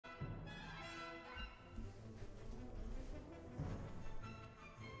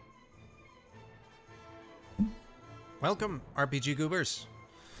Welcome, RPG Goobers.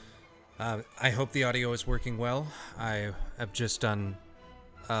 I hope the audio is working well. I have just done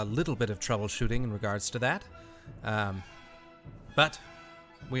a little bit of troubleshooting in regards to that. But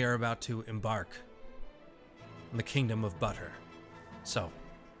we are about to embark on the kingdom of butter. So,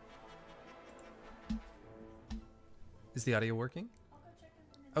 is the audio working?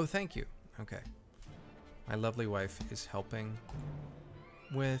 Oh, thank you. Okay. My lovely wife is helping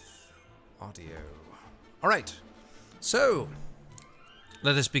with audio. All right. So,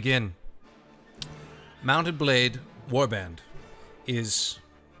 let us begin. Mounted Blade Warband is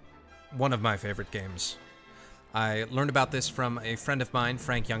one of my favorite games. I learned about this from a friend of mine,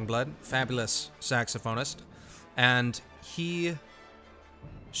 Frank Youngblood, fabulous saxophonist, and he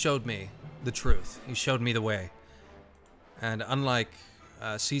showed me the truth. He showed me the way. And unlike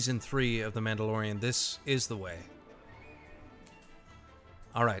Season 3 of The Mandalorian, this is the way.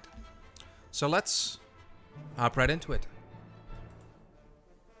 Alright, so let's hop right into it.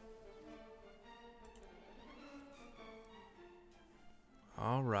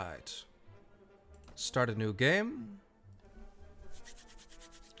 Alright. Start a new game.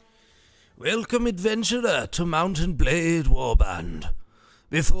 Welcome, adventurer, to Mountain Blade Warband.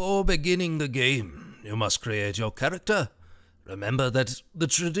 Before beginning the game, you must create your character. Remember that the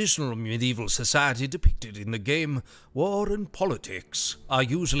traditional medieval society depicted in the game, war and politics, are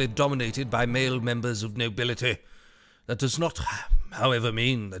usually dominated by male members of nobility. That does not, however,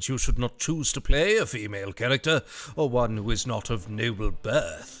 mean that you should not choose to play a female character, or one who is not of noble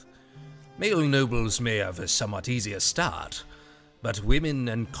birth. Male nobles may have a somewhat easier start, but women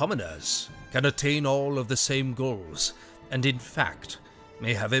and commoners can attain all of the same goals, and in fact,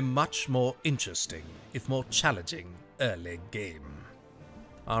 may have a much more interesting, if more challenging, early game.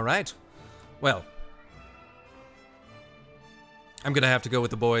 Alright, well, I'm gonna have to go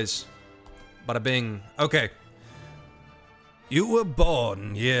with the boys. Bada bing. Okay. You were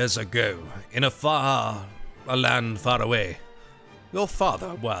born years ago in a land far away. Your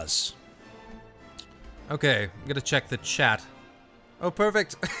father was. Okay, I'm gonna check the chat. Oh,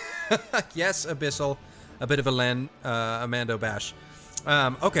 perfect. Yes, Abyssal. A bit of a Mando bash.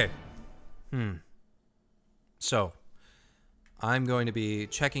 Okay. So, I'm going to be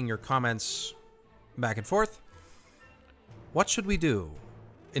checking your comments back and forth. What should we do?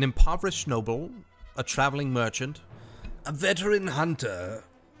 An impoverished noble? A traveling merchant? A veteran hunter?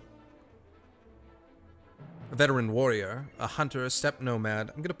 A veteran warrior? A hunter? A steppe nomad?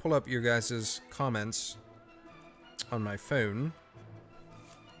 I'm going to pull up your guys' comments on my phone,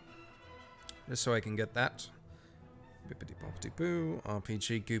 just so I can get that. Bippity-boppity-boo.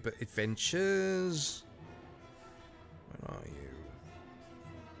 RPG Goober Adventures. Where are you?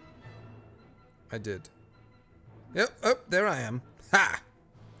 I did. Yep, oh, there I am. Ha!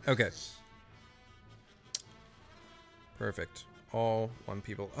 Okay. Perfect. All one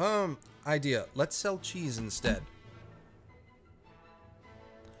people. Idea. Let's sell cheese instead.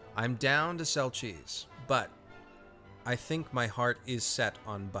 I'm down to sell cheese, but I think my heart is set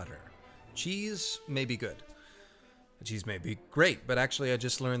on butter. Cheese may be good. Cheese may be great, but actually I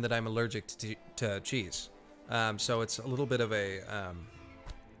just learned that I'm allergic to cheese. So it's a little bit of a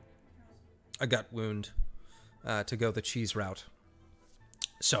gut wound to go the cheese route.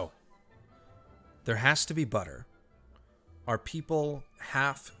 So, there has to be butter. Our people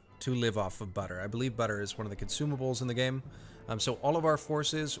have to live off of butter. I believe butter is one of the consumables in the game. So all of our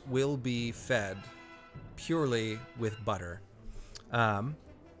forces will be fed purely with butter.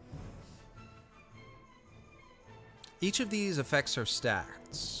 Each of these affects our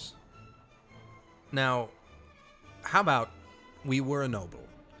stats. Now, how about we were a noble?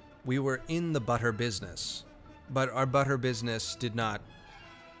 We were in the butter business, but our butter business did not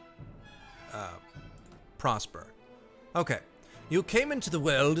prosper. Okay, you came into the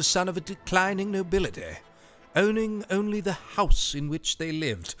world a son of a declining nobility, owning only the house in which they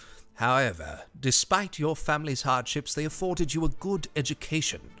lived. However, despite your family's hardships, they afforded you a good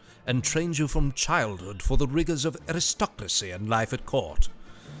education and trained you from childhood for the rigors of aristocracy and life at court.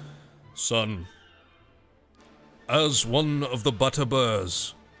 Son, as one of the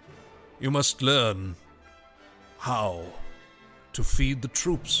butterburs, you must learn how to feed the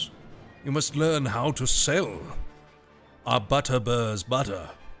troops. You must learn how to sell our butterburs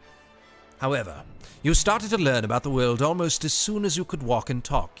butter. However, you started to learn about the world almost as soon as you could walk and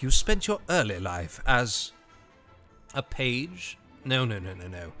talk. You spent your early life as a page? No.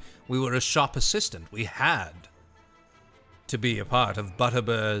 We were a shop assistant. We had to be a part of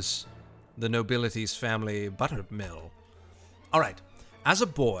Butterburs, the nobility's family butter mill. Alright, As a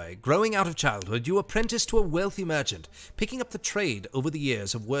boy, growing out of childhood, you apprenticed to a wealthy merchant, picking up the trade over the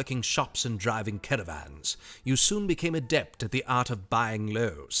years of working shops and driving caravans. You soon became adept at the art of buying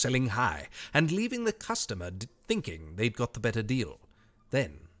low, selling high, and leaving the customer thinking they'd got the better deal.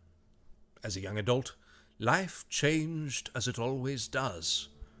 Then, as a young adult, life changed as it always does.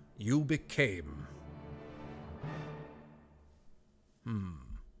 You became...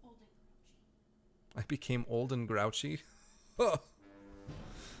 I became old and grouchy? What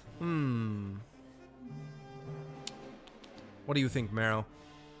do you think, Marrow?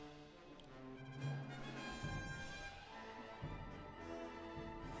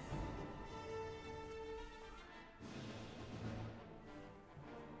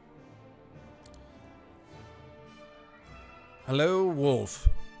 Hello, Wolf.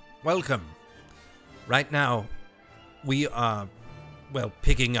 Welcome. Right now, we are, well,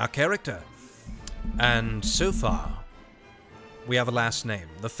 picking our character. And so far, we have a last name.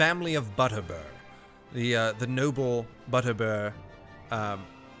 The family of Butterbur. The noble Butterbur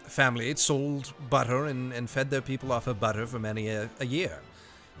family. It sold butter and fed their people off of butter for many a year.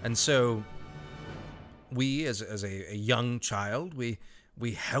 And so, we, as a young child, we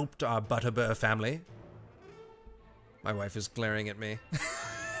helped our Butterbur family. My wife is glaring at me.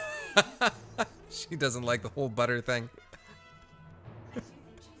 She doesn't like the whole butter thing.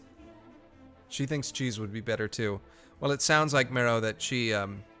 She thinks cheese would be better too. Well, it sounds like, Mero, that she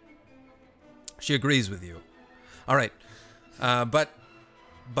agrees with you. All right, but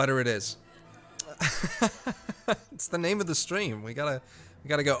butter it is. It's the name of the stream. We gotta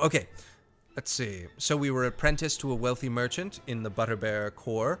go. Okay, let's see. So we were apprenticed to a wealthy merchant in the Butterbur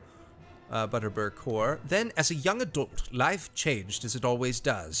Core. Then, as a young adult, life changed as it always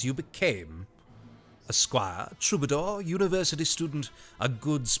does. You became a squire, a troubadour, university student, a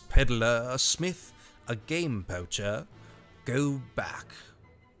goods peddler, a smith, a game poacher. Go back.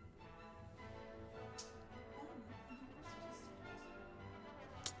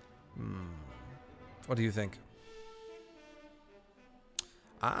 What do you think?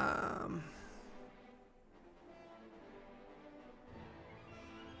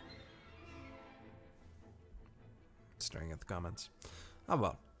 Staring at the comments. Oh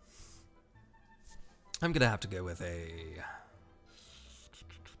well. I'm gonna have to go with a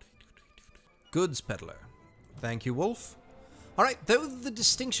goods peddler. Thank you, Wolf. Alright, though the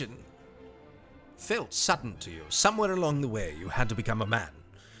distinction felt sudden to you, somewhere along the way you had to become a man,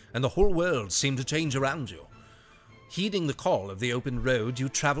 and the whole world seemed to change around you. Heeding the call of the open road, you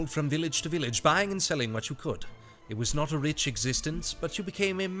traveled from village to village, buying and selling what you could. It was not a rich existence, but you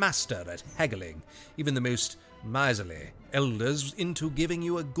became a master at haggling, even the most miserly elders into giving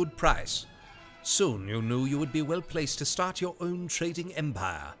you a good price. Soon you knew you would be well placed to start your own trading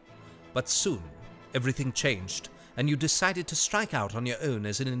empire. But soon, everything changed, and you decided to strike out on your own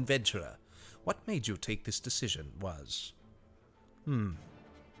as an adventurer. What made you take this decision was...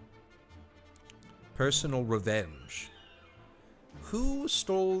 personal revenge. Who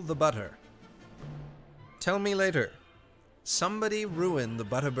stole the butter? Tell me later. Somebody ruined the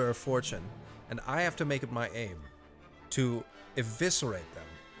Butterbur fortune, and I have to make it my aim to eviscerate them,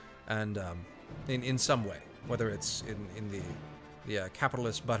 and in some way, whether it's in the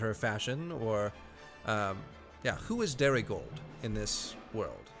capitalist butter fashion or yeah, who is Darigold in this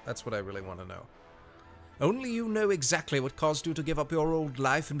world? That's what I really want to know. Only you know exactly what caused you to give up your old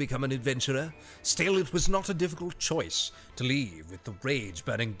life and become an adventurer. Still, it was not a difficult choice to leave with the rage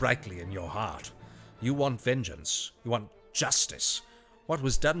burning brightly in your heart. You want vengeance. You want justice. What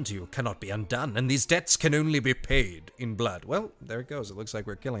was done to you cannot be undone, and these debts can only be paid in blood. Well, there it goes. It looks like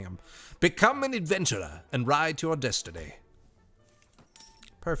we're killing him. Become an adventurer and ride to your destiny.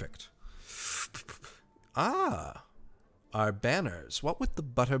 Perfect. Ah, our banners. What would the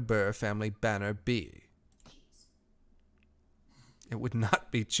Butterbur family banner be? It would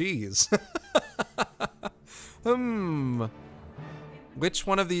not be cheese. Which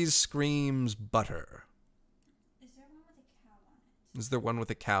one of these screams butter? Is there one with a cow on it? Is there one with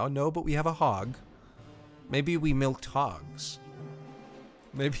a cow? No, but we have a hog. Maybe we milked hogs.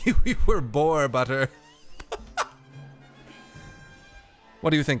 Maybe we were boar butter.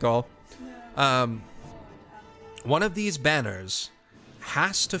 What do you think, all? One of these banners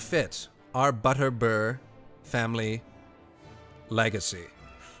has to fit our Butterbur family legacy.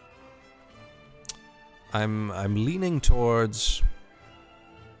 I'm leaning towards...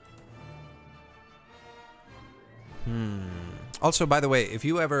 Also, by the way, if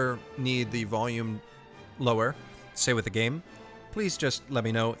you ever need the volume lower, say with the game, please just let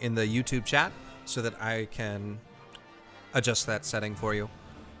me know in the YouTube chat so that I can adjust that setting for you.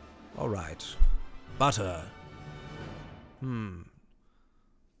 Alright. Butter.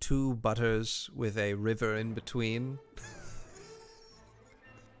 2 butters with a river in between.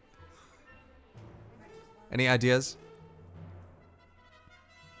 Any ideas?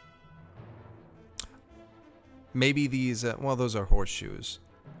 Maybe these, well, those are horseshoes.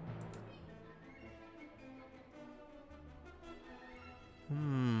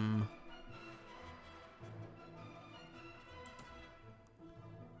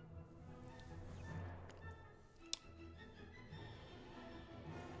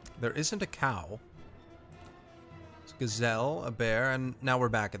 There isn't a cow. It's a gazelle, a bear, and now we're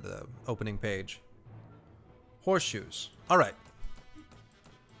back at the opening page. Horseshoes. All right.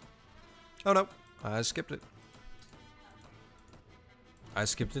 Oh, no. I skipped it. I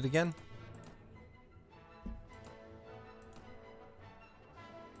skipped it again.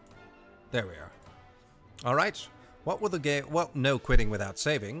 There we are. All right. What will the game... Well, no quitting without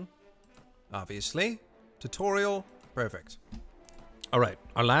saving. Obviously. Tutorial. Perfect. All right.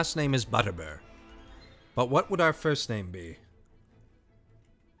 Our last name is Butterbur. But what would our first name be?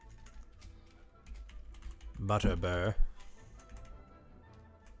 Butterbur.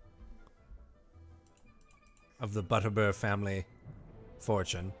 Of the Butterbur family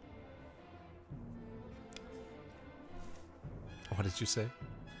fortune. What did you say?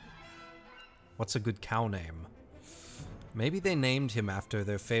 What's a good cow name? Maybe they named him after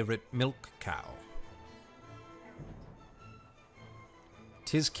their favorite milk cow.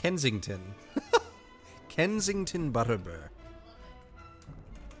 'Tis Kensington. Kensington Butterbur.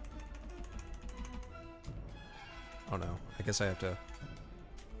 Oh no, I guess I have to...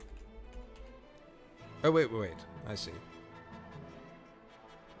 Oh, wait. I see.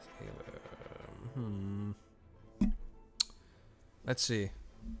 Let's see.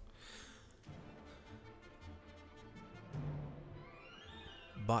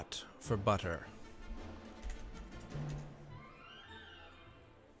 But for butter.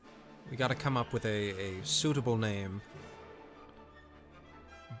 We gotta come up with a suitable name.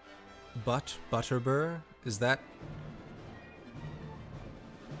 Butterbur? Is that...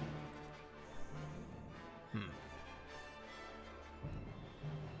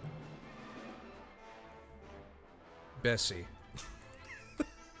 Bessie.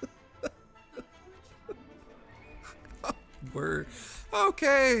 We're...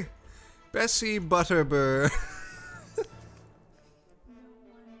 Okay. Bessie Butterbur.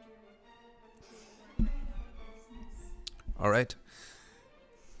 All right.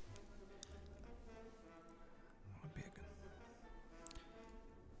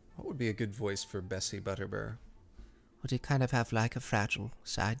 What would be a good voice for Bessie Butterbur? Would he kind of have like a fragile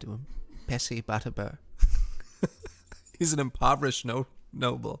side to him? Bessie Butterbur. He's an impoverished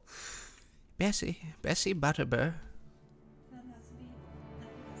noble. Bessie Butterbur. That has to be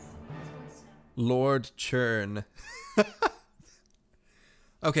his voice now. Lord Churn.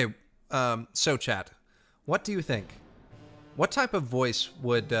 Okay, so chat, what do you think? What type of voice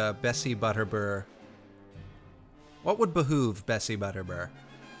would Bessie Butterbur... What would behoove Bessie Butterbur?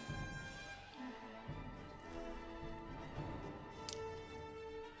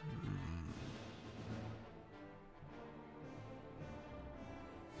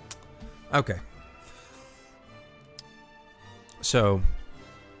 Okay. So,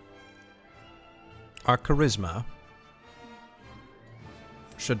 our charisma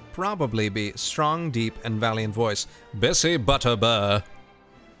should probably be strong, deep, and valiant voice. Bessie Butterbur.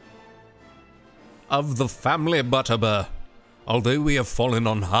 Of the family Butterbur, although we have fallen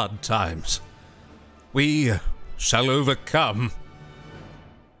on hard times, we shall overcome.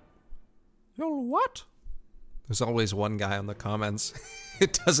 You'll what? There's always one guy on the comments.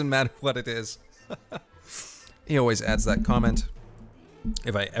 It doesn't matter what it is. He always adds that comment.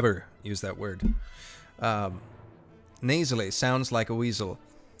 If I ever use that word. Nasally sounds like a weasel.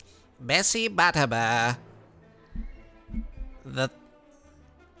 Bessie Butterbur. An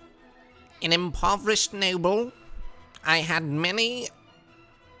impoverished noble. I had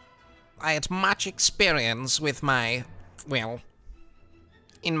much experience with my, well,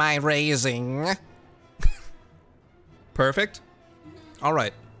 in my raising. Perfect. All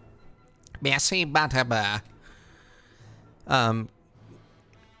right. Bessie Butterbur.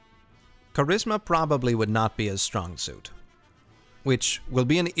 Charisma probably would not be a strong suit, which will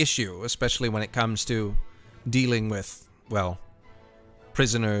be an issue, especially when it comes to dealing with, well,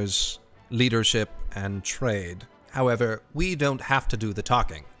 prisoners, leadership, and trade. However, we don't have to do the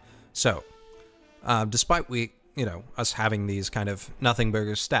talking. So, despite us having these kind of nothing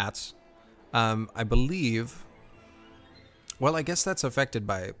burger stats, I believe... Well, I guess that's affected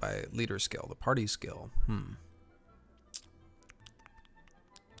by leader skill, the party skill.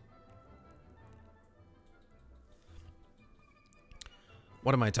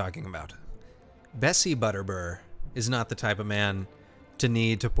 What am I talking about? Bessie Butterbur is not the type of man to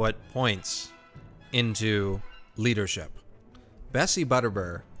need to put points into leadership. Bessie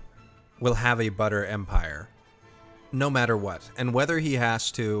Butterbur will have a butter empire no matter what. And whether he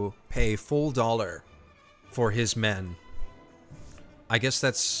has to pay full dollar for his men, I guess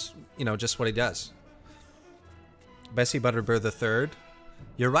that's, you know, just what he does. Bessie Butterbur III,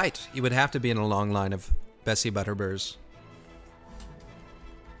 you're right. You would have to be in a long line of Bessie Butterburs.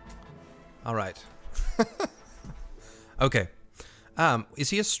 All right. Okay. Is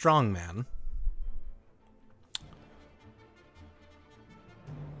he a strong man?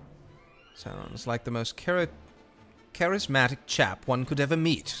 Sounds like the most charismatic chap one could ever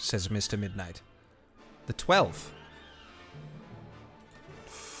meet, says Mr. Midnight. The 12th.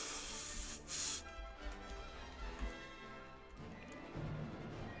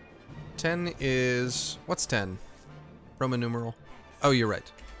 Ten is... What's 10? Roman numeral. Oh, you're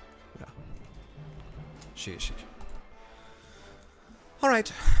right. Yeah. She. All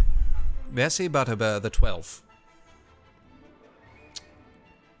right. Bessie Butterbur the 12th.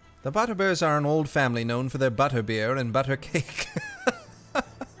 The Butterburs are an old family known for their butterbeer and butter cake. Not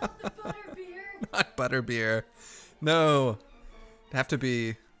the butterbeer. Not butterbeer. No. It'd have to be...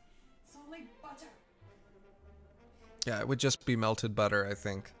 It's only butter. Yeah, it would just be melted butter, I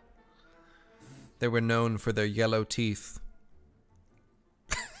think. They were known for their yellow teeth.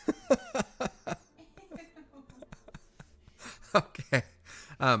 Okay.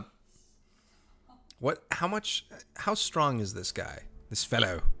 How strong is this guy? This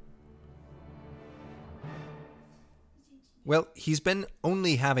fellow? Well, he's been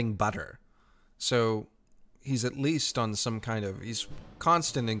only having butter. So he's at least on some kind of... He's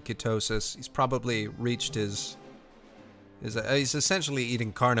constant in ketosis. He's probably reached his he's essentially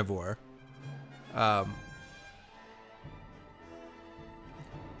eating carnivore.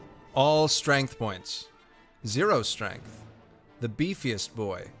 All strength points. 0 strength. The beefiest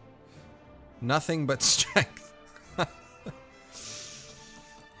boy. Nothing but strength.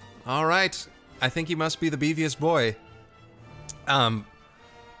 Alright. I think he must be the beefiest boy.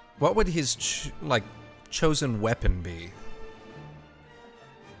 What would his, chosen weapon be?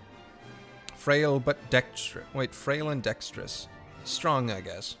 Frail but dexterous. Wait, frail and dexterous. Strong, I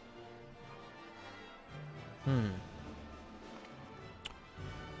guess.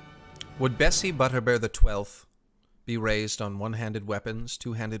 Would Bessie Butterbur the 12th be raised on one-handed weapons,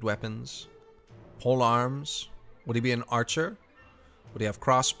 two-handed weapons, pole arms? Would he be an archer? Would he have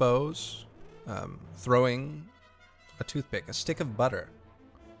crossbows? Throwing a toothpick, a stick of butter.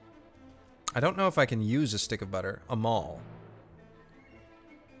 I don't know if I can use a stick of butter. A maul.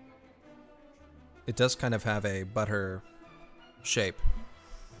 It does kind of have a butter shape.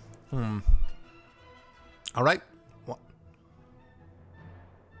 All right. What?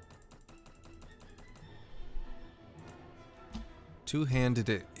 Two-handed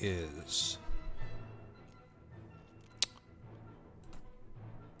it is.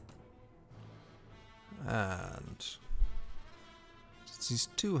 And since he's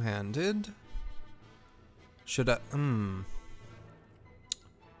two-handed, should I...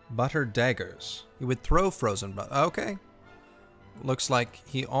 Butter daggers. He would throw frozen butter. Okay. Looks like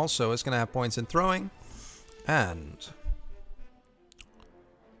he also is going to have points in throwing. And...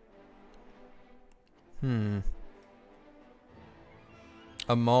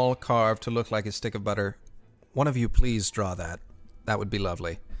 a maul carved to look like a stick of butter. One of you please draw that. That would be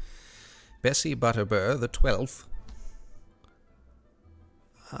lovely. Bessie Butterbur the 12th.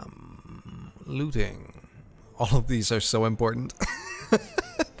 Looting. All of these are so important.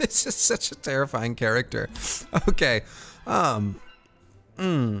 This is such a terrifying character. Okay.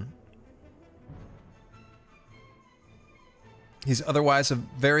 He's otherwise a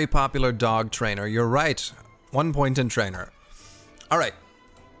very popular dog trainer. You're right. 1 point in trainer. All right.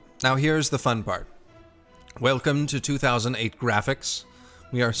 Now here's the fun part. Welcome to 2008 graphics.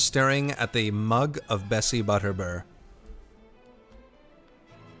 We are staring at the mug of Bessie Butterbur.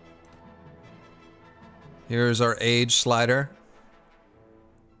 Here's our age slider.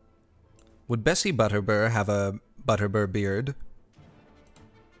 Would Bessie Butterbur have a Butterbur beard?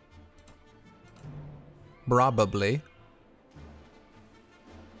 Probably.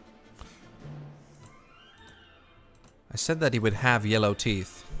 I said that he would have yellow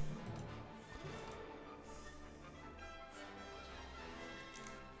teeth.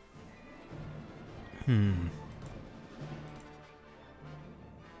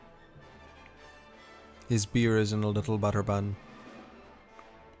 His beer is in a little butter bun.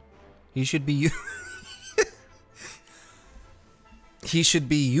 He should be he should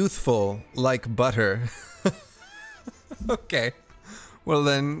be youthful like butter. Okay. Well,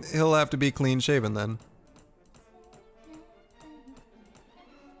 then he'll have to be clean shaven then.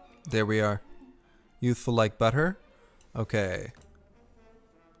 There we are. Youthful like butter. Okay.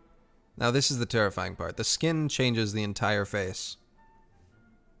 Now this is the terrifying part. The skin changes the entire face.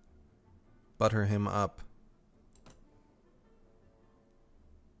 Butter him up.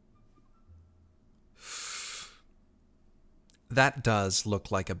 That does look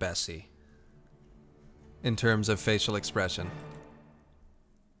like a Bessie. In terms of facial expression.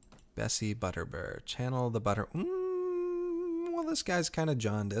 Bessie Butterbur. Channel the butter. Well, this guy's kind of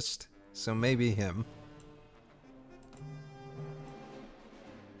jaundiced. So maybe him.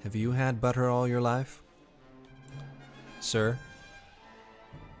 Have you had butter all your life? Sir?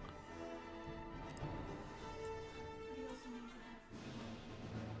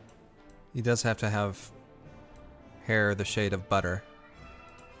 He does have to have hair the shade of butter.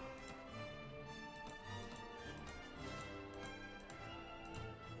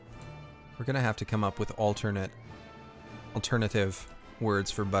 We're gonna have to come up with alternative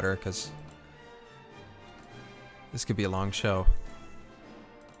words for butter, because this could be a long show.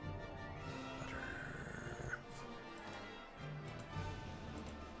 Butter.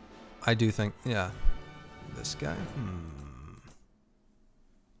 I do think, yeah. This guy?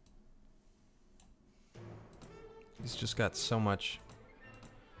 He's just got so much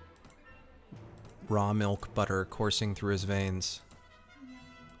raw milk butter coursing through his veins.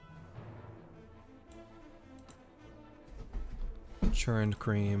 Churned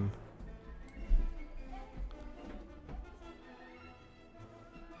cream.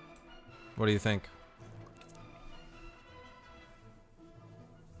 What do you think?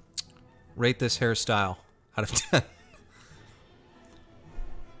 Rate this hairstyle out of 10.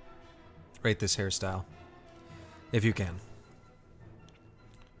 Rate this hairstyle. If you can.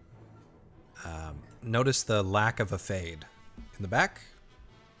 Notice the lack of a fade. In the back,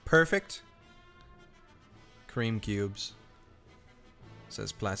 perfect. Cream cubes.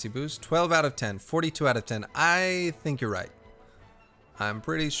 Says Placiboost. 12 out of 10. 42 out of 10. I think you're right. I'm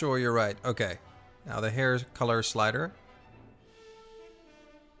pretty sure you're right. Okay. Now the hair color slider.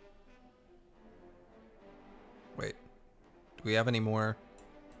 Wait. Do we have any more?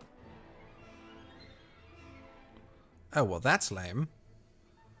 Oh, well, that's lame.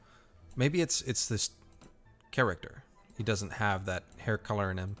 Maybe it's this character. He doesn't have that hair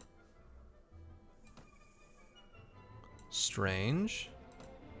color in him. Strange.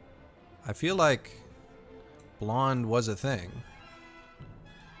 I feel like blonde was a thing.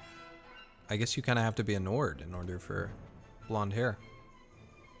 I guess you kind of have to be a Nord in order for blonde hair.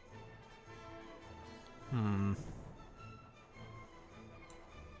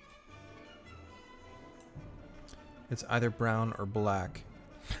 It's either brown or black.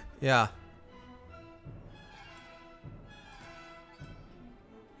 Yeah.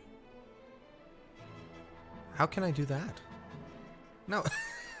 How can I do that? No.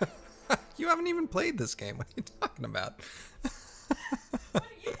 You haven't even played this game. What are you talking about? What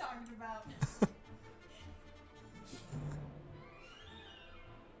are you talking about?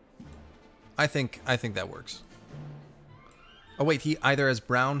 I think that works. Oh wait, he either has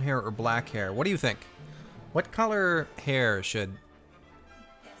brown hair or black hair. What do you think? What color hair should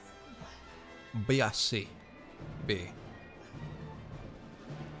Biasi be?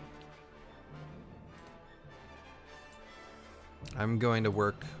 I'm going to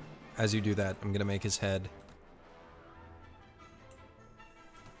work as you do that. I'm going to make his head.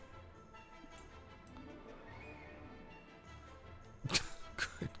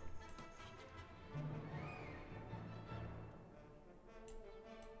 Good.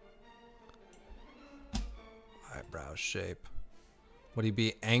 Eyebrow shape. Would he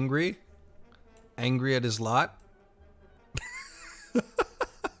be angry? Angry at his lot?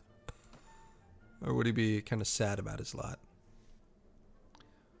 Or would he be kind of sad about his lot?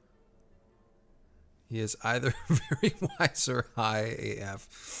 He is either very wise or high AF.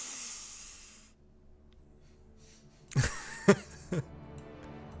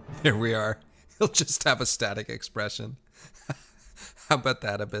 There we are. He'll just have a static expression. How about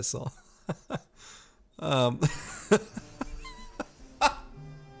that, Abyssal?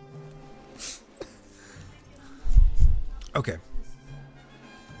 Okay.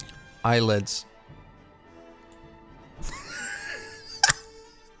 Eyelids.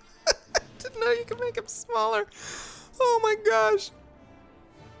 Didn't know you could make them smaller. Oh my gosh.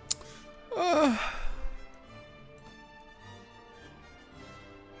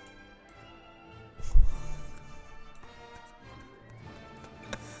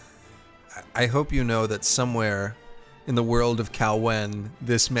 I hope you know that somewhere in the world of Calwen,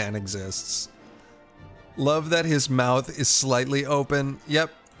 this man exists. Love that his mouth is slightly open.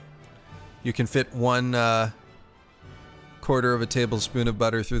 Yep. You can fit one quarter of a tablespoon of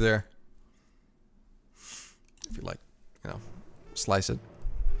butter through there. If you like, you know, slice it.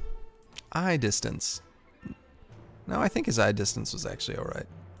 Eye distance. No, I think his eye distance was actually alright.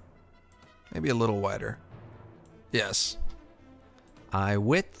 Maybe a little wider. Yes. Eye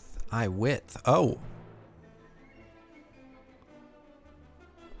width. Eye width. Oh.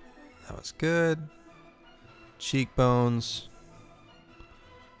 That was good. Cheekbones.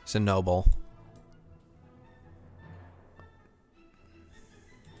 He's a noble.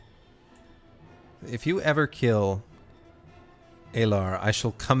 If you ever kill Alar, I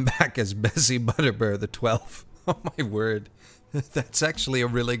shall come back as Bessie Butterbur the 12th. Oh my word. That's actually a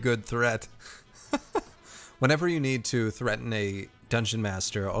really good threat. Whenever you need to threaten a dungeon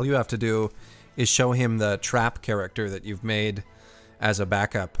master, all you have to do is show him the trap character that you've made as a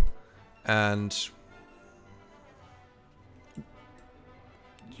backup. And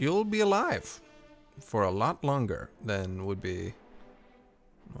you'll be alive for a lot longer than would be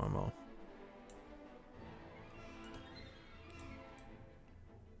normal.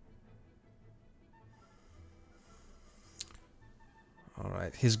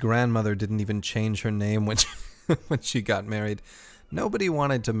 Alright, his grandmother didn't even change her name when she got married. Nobody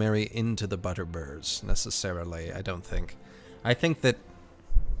wanted to marry into the Butterburs, necessarily, I don't think. I think that...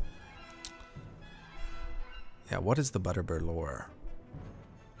 Yeah, what is the Butterbur lore?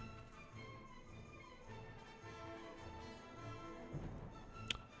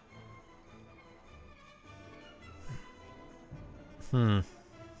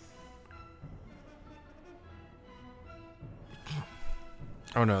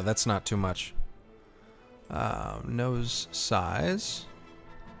 Oh no, that's not too much. Nose size.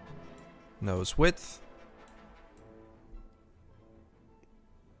 Nose width.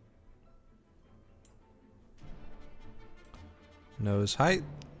 Nose height.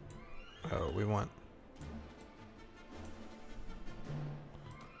 Oh, we want...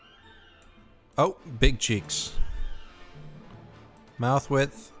 Oh, big cheeks. Mouth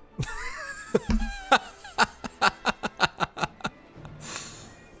width.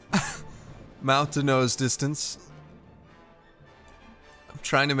 Mouth to nose distance. I'm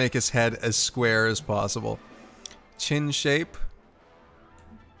trying to make his head as square as possible. Chin shape.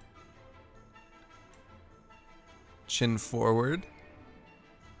 Chin forward.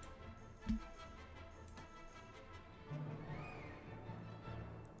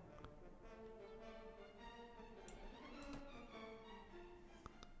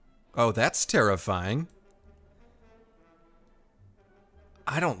 Oh, that's terrifying.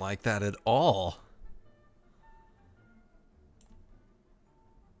 I don't like that at all.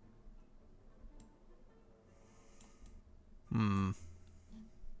 Well,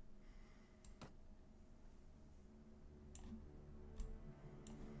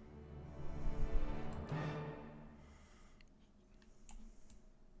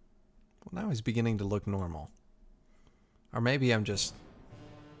 now he's beginning to look normal. Or maybe I'm just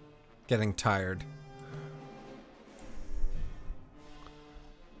getting tired.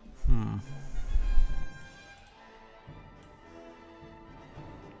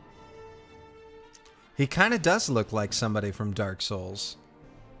 He kind of does look like somebody from Dark Souls.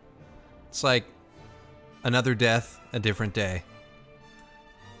 It's like another death, a different day.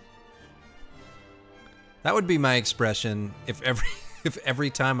 That would be my expression if every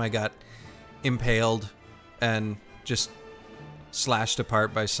time I got impaled and just slashed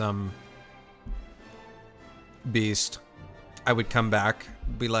apart by some beast, I would come back,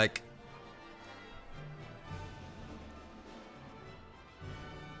 be like,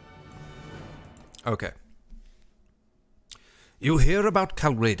 okay. You hear about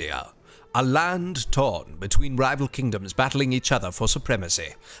Calradia, a land torn between rival kingdoms battling each other for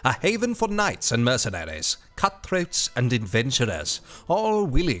supremacy, a haven for knights and mercenaries, cutthroats and adventurers, all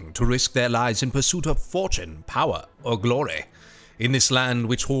willing to risk their lives in pursuit of fortune, power, or glory. In this land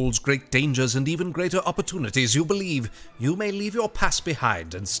which holds great dangers and even greater opportunities, you believe you may leave your past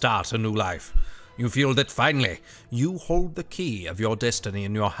behind and start a new life. You feel that finally, you hold the key of your destiny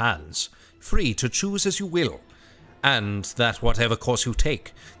in your hands, free to choose as you will, and that whatever course you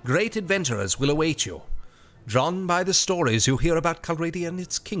take, great adventurers will await you. Drawn by the stories you hear about Calradia and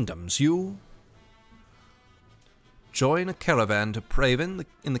its kingdoms, you join a caravan to Praven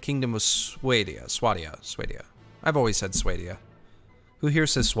in the kingdom of Swadia. I've always said Swadia. Who here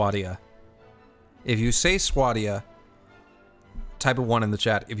says Swadia? If you say Swadia, type a 1 in the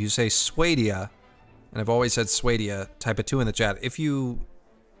chat. If you say Swadia, and I've always said Swadia, type a 2 in the chat. If you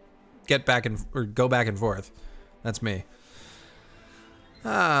get back and or go back and forth, that's me.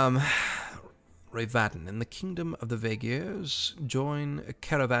 Revaden in the kingdom of the Vagirs. Join a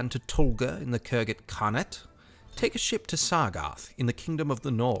caravan to Tolga in the Kurgit Khanate. Take a ship to Sargarth in the kingdom of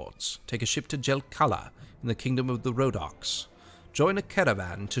the Nords. Take a ship to Jelkala in the kingdom of the Rodoks. Join a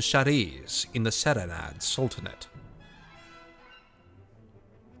caravan to Shariz in the Serenad Sultanate.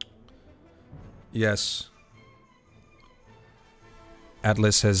 Yes.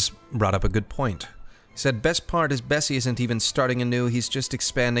 Atlas has brought up a good point. He said, best part is Bessie isn't even starting anew, he's just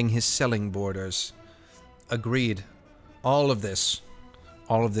expanding his selling borders. Agreed. All of this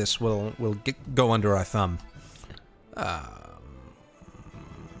will go under our thumb.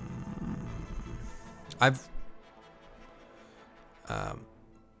 I've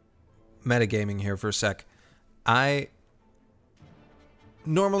metagaming here for a sec. I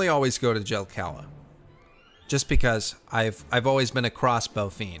normally always go to Jelkala, just because I've always been a crossbow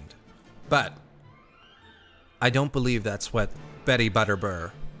fiend, but I don't believe that's what Betty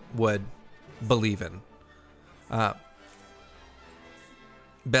Butterbur would believe in.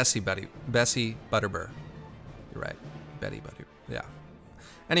 Bessie Butterbur. You're right. Betty Butter. Yeah.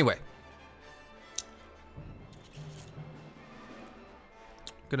 Anyway.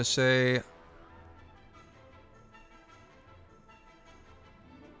 I'm gonna say...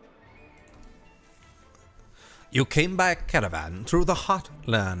 You came by a caravan through the hot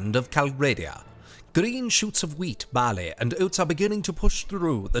land of Calradia. Green shoots of wheat, barley, and oats are beginning to push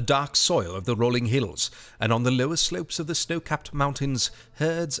through the dark soil of the rolling hills, and on the lower slopes of the snow-capped mountains,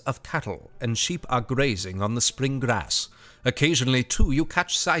 herds of cattle and sheep are grazing on the spring grass. Occasionally, too, you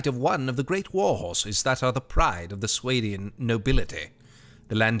catch sight of one of the great war horses that are the pride of the Swadian nobility.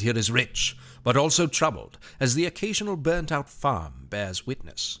 The land here is rich, but also troubled, as the occasional burnt-out farm bears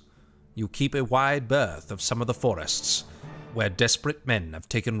witness. You keep a wide berth of some of the forests, where desperate men have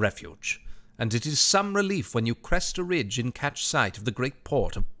taken refuge, and it is some relief when you crest a ridge and catch sight of the great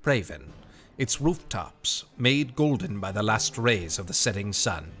port of Praven, its rooftops made golden by the last rays of the setting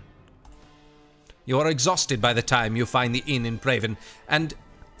sun. You are exhausted by the time you find the inn in Praven, and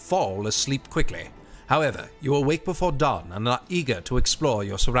fall asleep quickly. However, you awake before dawn and are eager to explore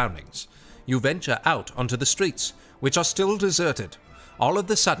your surroundings. You venture out onto the streets, which are still deserted. All of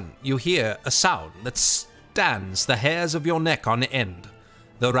a sudden, you hear a sound that stands the hairs of your neck on end.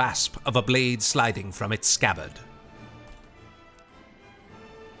 The rasp of a blade sliding from its scabbard.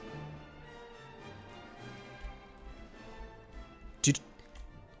 Did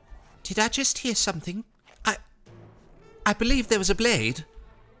I just hear something? I believe there was a blade.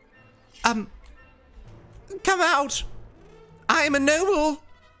 Come out! I am a noble!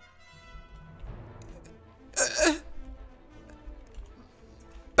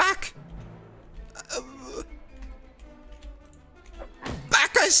 Back!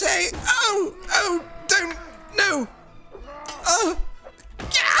 Back, I say! Oh, don't, no! Oh,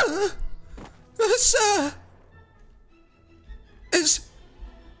 yeah! Sir!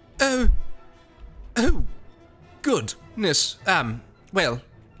 Oh, goodness, well,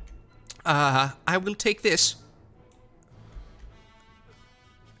 I will take this.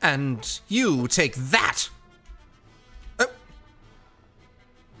 And you take that!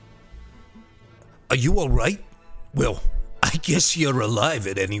 Are you alright? Well, I guess you're alive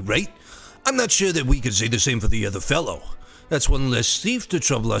at any rate. I'm not sure that we could say the same for the other fellow. That's one less thief to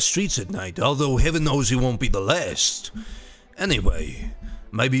trouble our streets at night, although heaven knows he won't be the last. Anyway,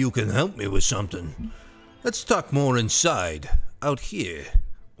 maybe you can help me with something. Let's talk more inside. Out here,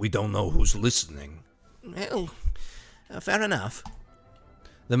 we don't know who's listening. Well, fair enough.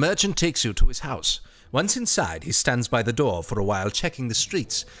 The merchant takes you to his house. Once inside, he stands by the door for a while checking the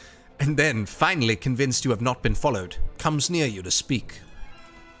streets, and then, finally convinced you have not been followed, comes near you to speak.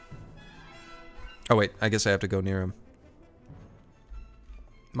 Oh wait, I guess I have to go near him.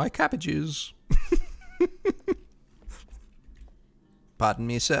 My cabbages. Pardon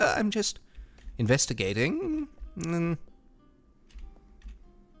me, sir, I'm just investigating.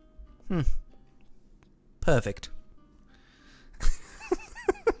 Perfect.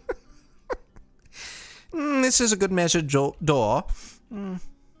 This is a good measured door.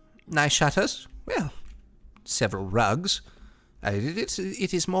 Nice shutters. Well, several rugs.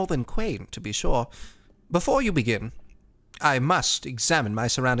 It is more than quaint, to be sure. Before you begin, I must examine my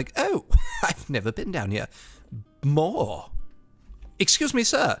surroundings. Oh, I've never been down here. More. Excuse me,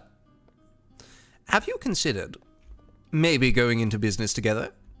 sir. Have you considered maybe going into business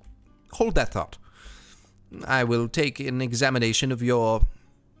together? Hold that thought. I will take an examination of your,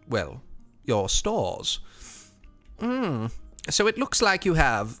 well, your stores. So it looks like you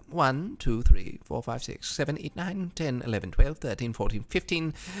have 1, 2, 3, 4, 5, 6, 7, 8, 9, 10, 11, 12, 13, 14,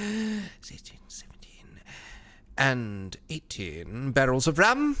 15, 16, 17, and 18 barrels of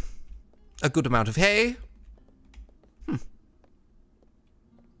rum. a good amount of hay.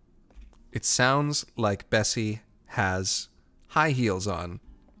 It sounds like Bessie has high heels on.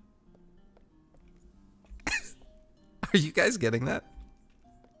 Are you guys getting that?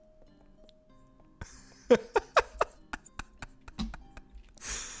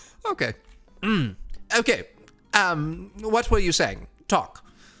 Okay. Okay. What were you saying? Talk.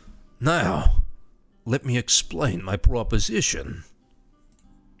 Now, let me explain my proposition.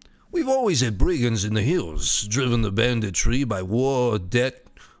 We've always had brigands in the hills, driven to banditry by war, debt,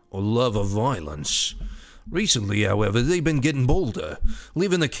 or love of violence. Recently, however, they've been getting bolder,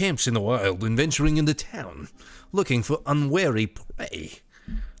 leaving the camps in the wild and venturing into town, looking for unwary prey.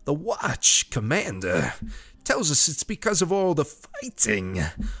 The Watch Commander tells us it's because of all the fighting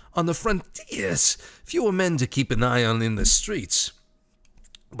on the frontiers, fewer men to keep an eye on in the streets.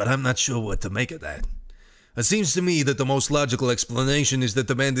 But I'm not sure what to make of that. It seems to me that the most logical explanation is that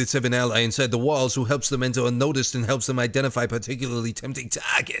the bandits have an ally inside the walls who helps them enter unnoticed and helps them identify particularly tempting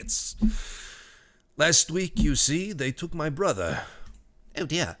targets. Last week, you see, they took my brother. Oh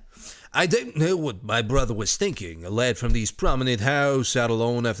dear. I don't know what my brother was thinking. A lad from these prominent house, out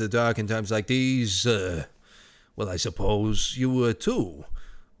alone after dark in times like these. Well, I suppose you were too.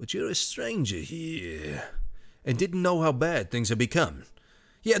 But you're a stranger here, and didn't know how bad things had become.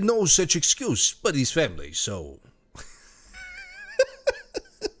 He had no such excuse but his family, so...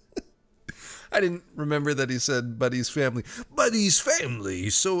 I didn't remember that he said Buddy's family. Buddy's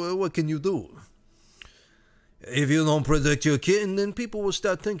family, so what can you do? If you don't protect your kin, then people will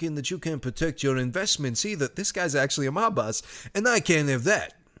start thinking that you can't protect your investments either. This guy's actually a mob boss. And I can't have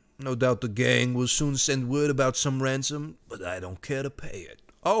that. No doubt the gang will soon send word about some ransom, but I don't care to pay it.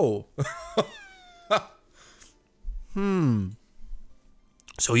 Oh.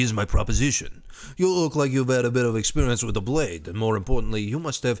 So here's my proposition. You look like you've had a bit of experience with the blade, and more importantly, you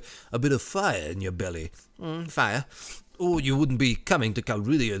must have a bit of fire in your belly. Fire. Or you wouldn't be coming to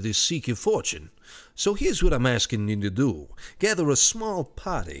Calradia to seek your fortune. So here's what I'm asking you to do. Gather a small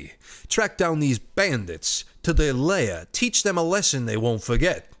party. Track down these bandits to their lair. Teach them a lesson they won't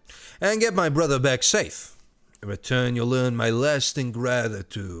forget. And get my brother back safe. In return, you'll earn my lasting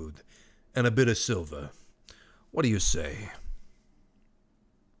gratitude and a bit of silver. What do you say?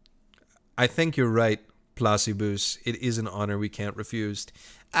 I think you're right, Plasibus. It is an honor we can't refuse.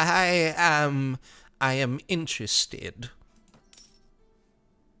 I am interested.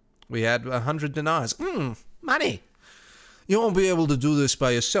 We had 100 dinars. Money. You won't be able to do this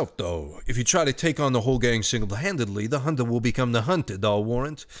by yourself, though. If you try to take on the whole gang single-handedly, the hunter will become the hunted, I'll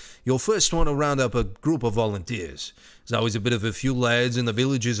warrant. You'll first want to round up a group of volunteers. There's always a bit of a few lads in the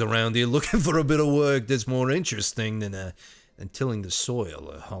villages around here looking for a bit of work that's more interesting than tilling the soil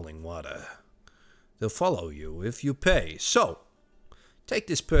or hauling water. They'll follow you if you pay. So, take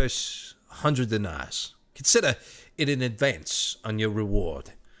this purse, 100 dinars. Consider it in advance on your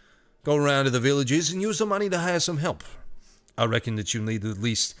reward. Go around to the villages and use the money to hire some help. I reckon that you need at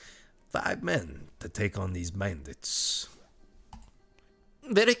least 5 men to take on these bandits.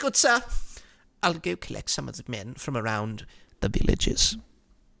 Very good, sir. I'll go collect some of the men from around the villages.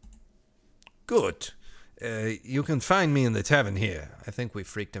 Good. You can find me in the tavern here. I think we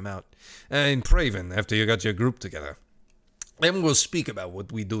freaked him out. In Praven, after you got your group together. Then we'll speak about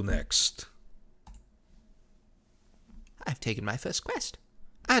what we do next. I've taken my first quest.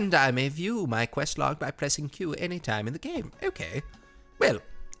 And I may view my quest log by pressing Q any time in the game. Okay. Well,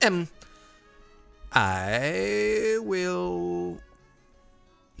 I will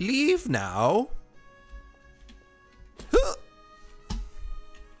leave now.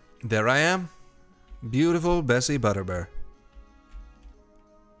 There I am. Beautiful Bessie Butterbur.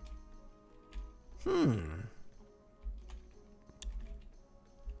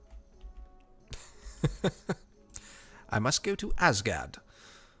 I must go to Asgard.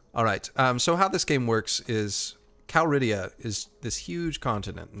 Alright, so how this game works is Calradia is this huge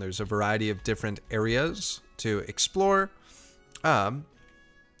continent, and there's a variety of different areas to explore. And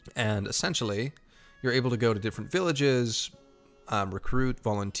essentially, you're able to go to different villages, recruit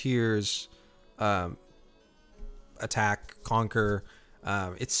volunteers, attack, conquer.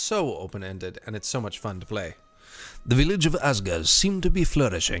 It's so open-ended, and it's so much fun to play. The village of Asgard seemed to be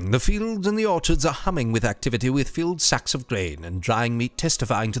flourishing. The fields and the orchards are humming with activity, with filled sacks of grain and drying meat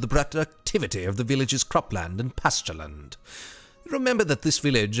testifying to the productivity of the village's cropland and pastureland. Remember that this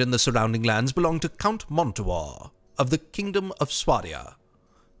village and the surrounding lands belong to Count Montuar of the Kingdom of Swadia.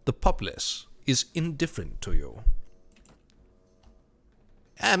 The populace is indifferent to you.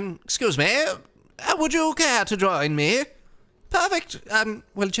 Excuse me, would you care to join me? Perfect.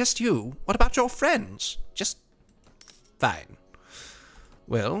 Well, just you. What about your friends? Just fine.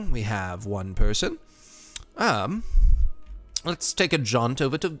 Well, we have one person. Let's take a jaunt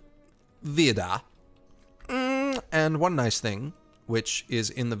over to Vida. And one nice thing, which is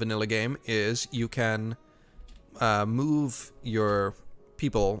in the vanilla game, is you can move your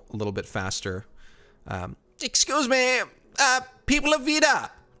people a little bit faster. Excuse me, people of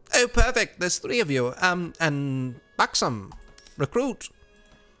Vida. Oh, perfect. There's 3 of you. And Buxom, recruit.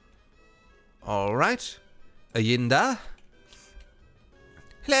 All right. Ayinda.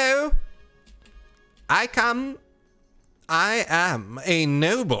 Hello. I am a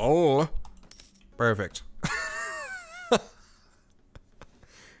noble. Perfect.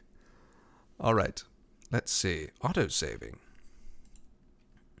 All right. Let's see. Auto-saving.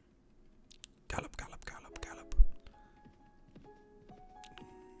 Gallop, gallop, gallop, gallop.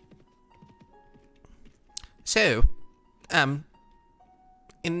 So,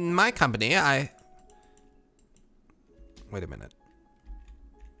 in my company, wait a minute.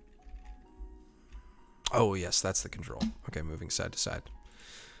 Oh, yes, that's the control. Okay, moving side to side.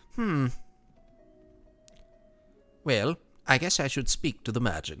 Well, I guess I should speak to the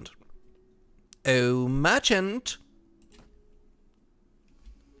merchant. Oh, merchant!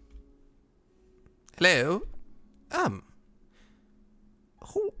 Hello?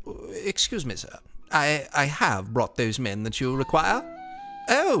 Excuse me, sir. I have brought those men that you require.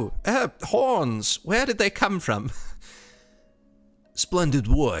 Oh, horns. Where did they come from? Splendid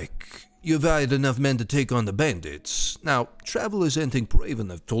work. You've hired enough men to take on the bandits. Now, travelers entering Praven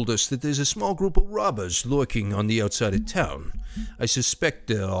have told us that there's a small group of robbers lurking on the outside of town. I suspect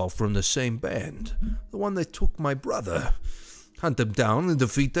they're all from the same band, the one that took my brother. Hunt them down and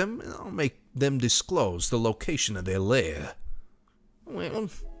defeat them, and I'll make them disclose the location of their lair. Well,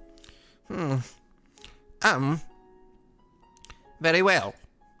 very well.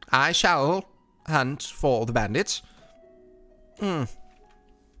 I shall hunt for the bandits.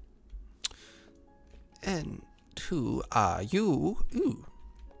 And who are you? Ooh.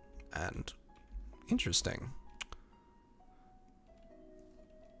 And interesting.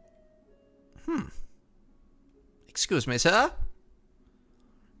 Excuse me, sir?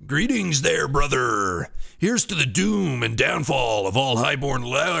 Greetings there, brother. Here's to the doom and downfall of all highborn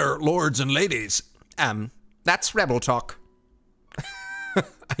lords and ladies. That's rebel talk.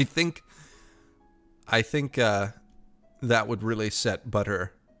 I think that would really set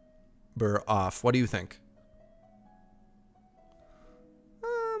Butterbur off. What do you think?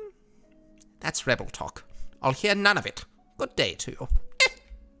 That's rebel talk. I'll hear none of it. Good day to you.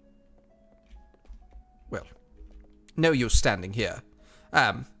 Well, no use standing here.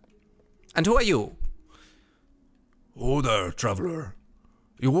 And who are you? Oh there, traveler.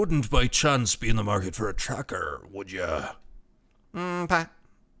 You wouldn't by chance be in the market for a tracker, would you?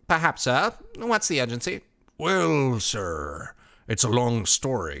 Perhaps, sir. What's the urgency? Well, sir, it's a long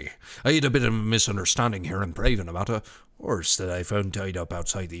story. I had a bit of a misunderstanding here in Praven about a horse that I found tied up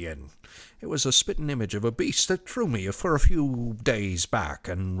outside the inn. It was a spitting image of a beast that threw me for a few days back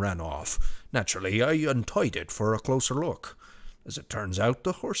and ran off. Naturally, I untied it for a closer look. As it turns out,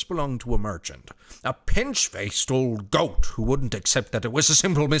 the horse belonged to a merchant, a pinch-faced old goat who wouldn't accept that it was a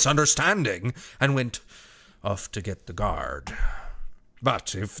simple misunderstanding and went off to get the guard.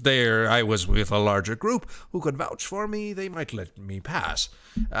 But if there I was with a larger group who could vouch for me, they might let me pass.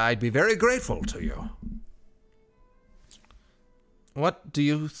 I'd be very grateful to you. What do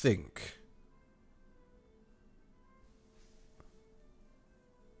you think?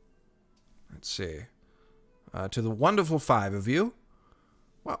 Let's see. To the wonderful 5 of you,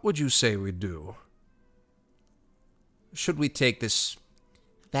 what would you say we do? Should we take this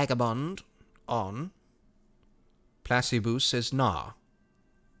vagabond on? Placyboo says nah.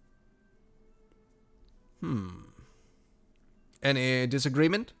 Any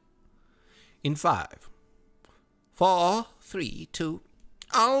disagreement? In 5, 4, 3, 2.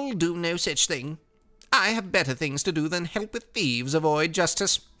 I'll do no such thing. I have better things to do than help with thieves avoid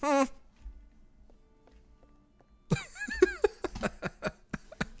justice.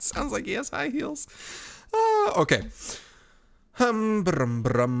 Sounds like he has high heels. Okay.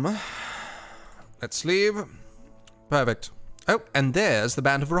 Let's leave. Perfect. Oh, and there's the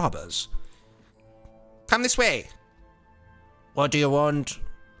band of robbers. Come this way. What do you want?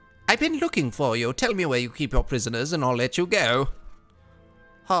 I've been looking for you. Tell me where you keep your prisoners and I'll let you go.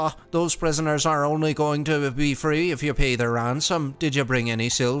 Those prisoners are only going to be free if you pay their ransom. Did you bring any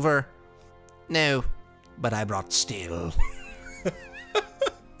silver? No, but I brought steel.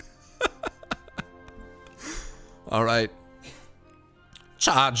 All right.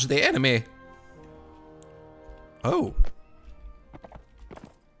 Charge the enemy. Oh.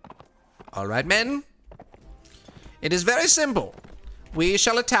 All right, men. It is very simple. We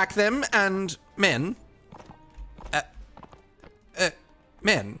shall attack them, and men.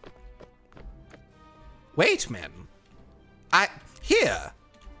 Men. Wait, men. Here.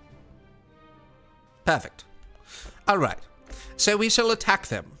 Perfect. All right. So we shall attack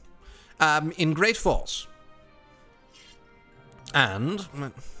them in great force. And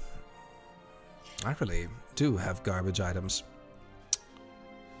I really do have garbage items.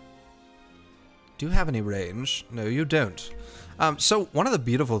 Do you have any range? No, you don't. So one of the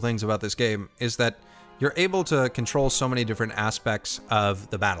beautiful things about this game is that you're able to control so many different aspects of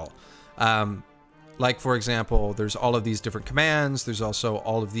the battle. Like, for example, there's all of these different commands. There's also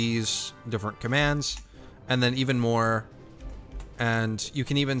all of these different commands. And then even more. And you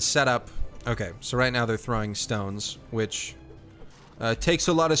can even set up... Okay, so right now they're throwing stones, which takes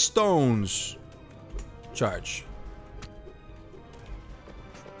a lot of stones. Charge.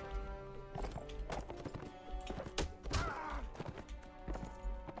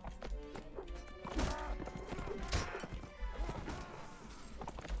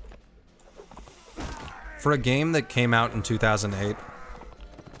 For a game that came out in 2008,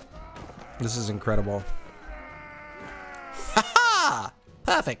 this is incredible. Ha-ha!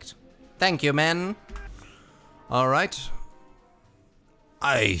 Perfect. Thank you, men. All right.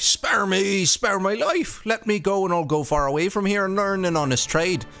 Aye, spare my life. Let me go and I'll go far away from here and learn an honest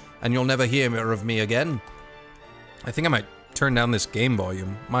trade, and you'll never hear more of me again. I think I might turn down this game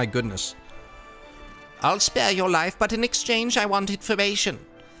volume. My goodness. I'll spare your life, but in exchange I want information.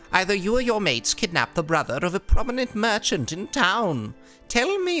 Either you or your mates kidnapped the brother of a prominent merchant in town.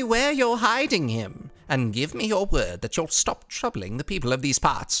 Tell me where you're hiding him, and give me your word that you'll stop troubling the people of these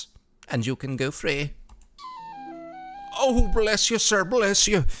parts, and you can go free. Oh, bless you, sir, bless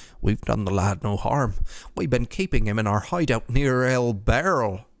you. We've done the lad no harm. We've been keeping him in our hideout near El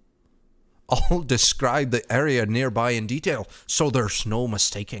Barrel. I'll describe the area nearby in detail, so there's no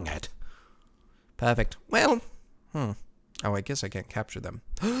mistaking it. Perfect. Well, Oh, I guess I can't capture them.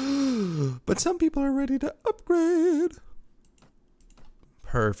 But some people are ready to upgrade.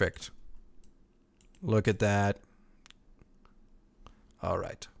 Perfect. Look at that. All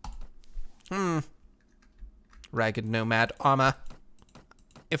right. Ragged Nomad armor.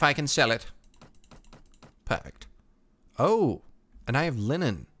 If I can sell it. Perfect. Oh, and I have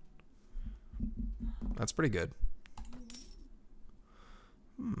linen. That's pretty good.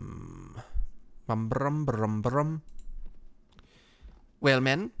 Brum, brum, brum, brum. Well,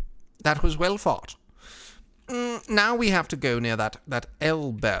 men, that was well fought. Now we have to go near that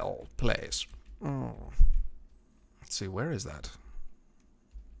El Bell place. Let's see, where is that?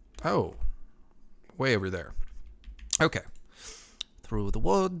 Oh, way over there. Okay. Through the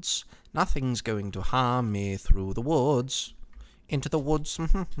woods. Nothing's going to harm me through the woods. Into the woods.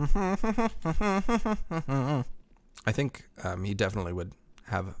 I think he definitely would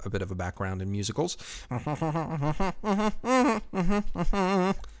have a bit of a background in musicals.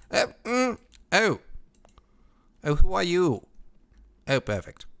 Oh, who are you? Oh,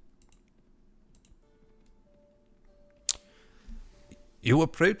 perfect. You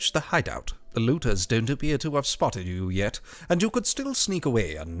approach the hideout. The looters don't appear to have spotted you yet, and you could still sneak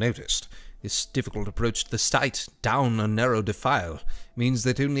away unnoticed. This difficult approach to the site, down a narrow defile, means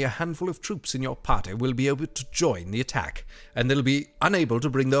that only a handful of troops in your party will be able to join the attack, and they'll be unable to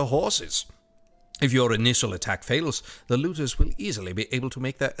bring their horses. If your initial attack fails, the looters will easily be able to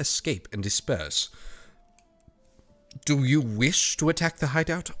make their escape and disperse. Do you wish to attack the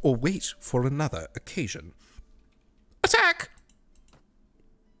hideout, or wait for another occasion? Attack!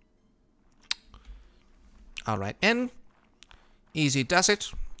 Alright, men. Easy does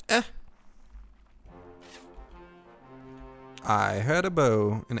it. I heard a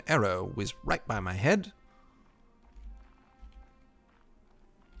bow. An arrow whizzed right by my head.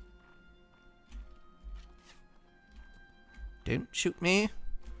 Don't shoot me.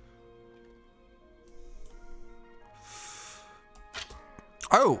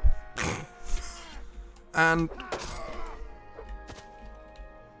 Oh! And...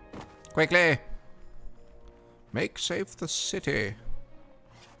 quickly! Make safe the city.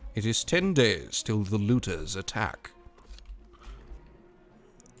 It is 10 days till the looters attack.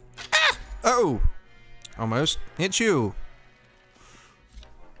 Ah! Oh! Almost hit you.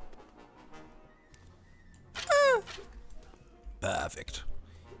 Ah. Perfect.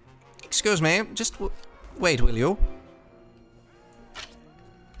 Excuse me, just wait, will you?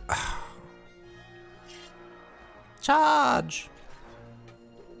 Charge!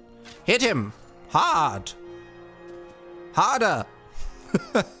 Hit him! Hard! Harder!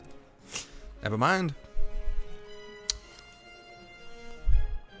 Never mind.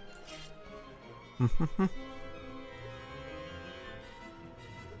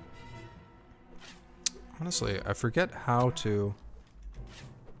 Honestly, I forget how to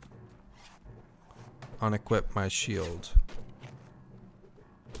unequip my shield.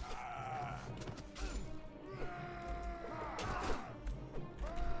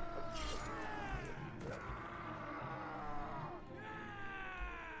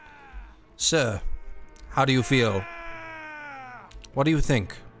 Sir, how do you feel? What do you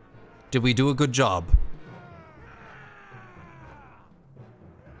think? Did we do a good job?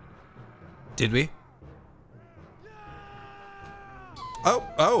 Did we?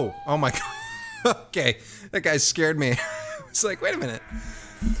 Oh my god. Okay, that guy scared me. It's like, wait a minute.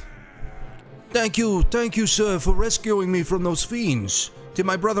 Thank you, sir, for rescuing me from those fiends. Did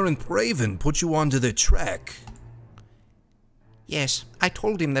my brother in Praven put you onto their track? Yes, I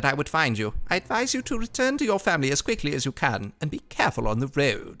told him that I would find you. I advise you to return to your family as quickly as you can, and be careful on the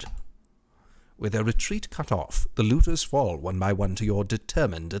road. With their retreat cut off, the looters fall one by one to your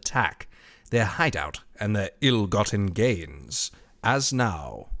determined attack. Their hideout and their ill-gotten gains, as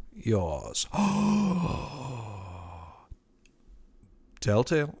now yours.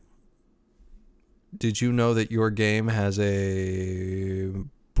 Telltale, did you know that your game has a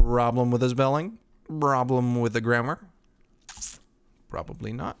problem with the spelling? Problem with the grammar?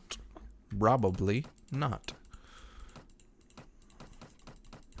 Probably not. Probably not.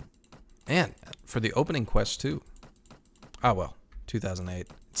 And for the opening quest too. Oh well, 2008.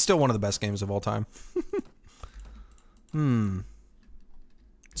 It's still one of the best games of all time.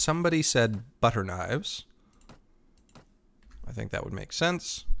 Somebody said butter knives. I think that would make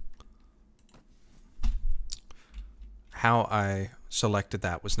sense. How I selected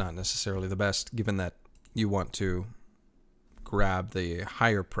that was not necessarily the best, given that you want to grab the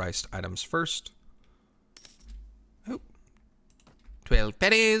higher priced items first. Oh. 12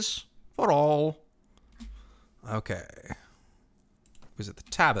 pennies for all. Okay. Was it the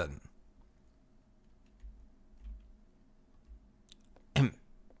tavern?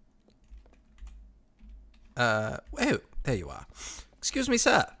 Oh, there you are. Excuse me,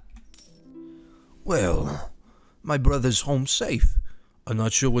 sir. Well, my brother's home safe. I'm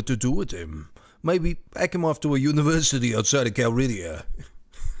not sure what to do with him. Maybe pack him off to a university outside of Calradia.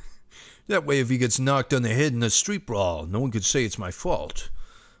 That way if he gets knocked on the head in a street brawl, no one could say it's my fault.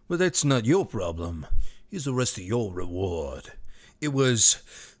 But that's not your problem. Here's the rest of your reward. It was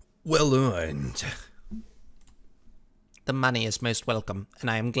well earned. The money is most welcome,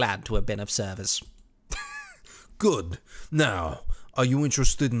 and I am glad to have been of service. Good. Now, are you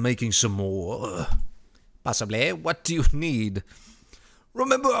interested in making some more? Possibly. What do you need?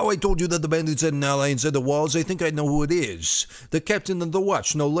 Remember how I told you that the bandits had an ally inside the walls? I think I know who it is. The captain of the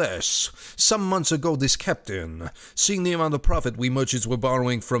watch, no less. Some months ago, this captain, seeing the amount of profit we merchants were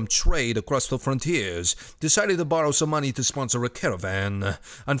borrowing from trade across the frontiers, decided to borrow some money to sponsor a caravan.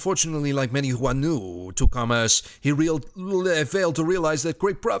 Unfortunately, like many who are new to commerce, he failed to realize that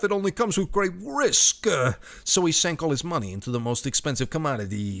great profit only comes with great risk. So he sank all his money into the most expensive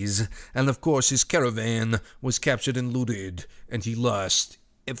commodities. And of course, his caravan was captured and looted, and he lost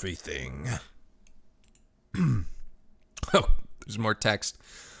everything. Oh, there's more text.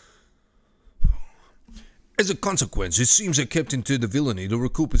 As a consequence, it seems I kept into the villainy to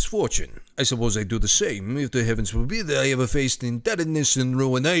recoup his fortune. I suppose I do the same, if the heavens forbid I ever faced indebtedness and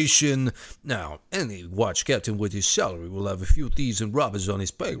ruination. Now, any watch captain with his salary will have a few thieves and robbers on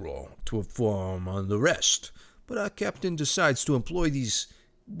his payroll to inform on the rest. But our captain decides to employ these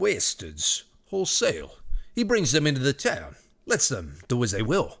bastards wholesale. He brings them into the town, lets them do as they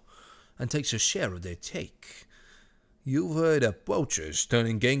will, and takes a share of their take. You've heard of poachers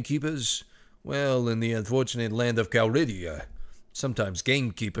turning gamekeepers? Well, in the unfortunate land of Calradia, sometimes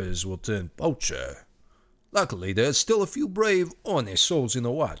gamekeepers will turn poacher. Luckily, there's still a few brave, honest souls in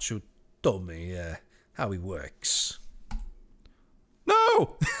the watch who told me how he works.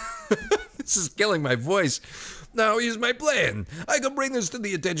 No! This is killing my voice. Now, here's my plan. I could bring this to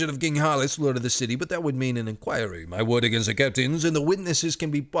the attention of King Harless, Lord of the City, but that would mean an inquiry. My word against the captains, and the witnesses can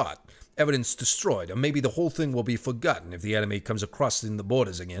be bought. Evidence destroyed, and maybe the whole thing will be forgotten if the enemy comes across in the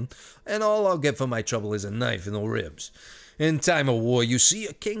borders again, and all I'll get for my trouble is a knife in the ribs. In time of war, you see,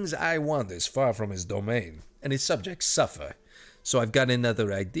 a king's eye wanders far from his domain, and his subjects suffer. So I've got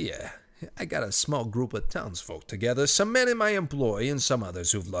another idea. I got a small group of townsfolk together, some men in my employ, and some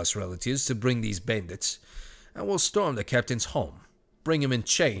others who've lost relatives, to bring these bandits. And we'll storm the captain's home, bring him in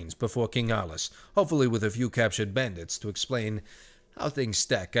chains before King Harless, hopefully with a few captured bandits to explain how things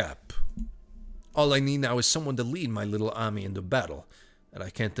stack up. All I need now is someone to lead my little army into battle, and I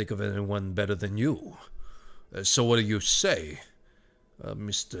can't think of anyone better than you. So what do you say,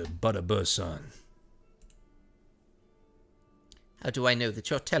 Mr. Butterburson? How do I know that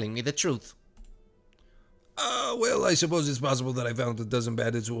you're telling me the truth? Well, I suppose it's possible that I found a dozen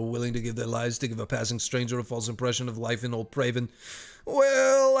bandits who were willing to give their lives to give a passing stranger a false impression of life in Old Praven.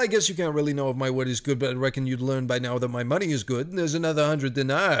 Well, I guess you can't really know if my word is good, but I reckon you'd learn by now that my money is good. There's another 100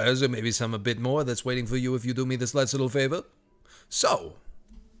 dinars, or maybe some a bit more, that's waiting for you if you do me this last little favor. So,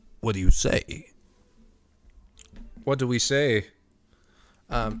 what do you say? What do we say?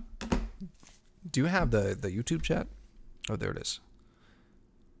 Do you have the YouTube chat? Oh, there it is.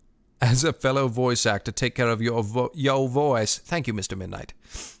 As a fellow voice actor, take care of your voice. Thank you, Mr. Midnight.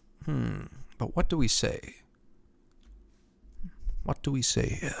 But what do we say? What do we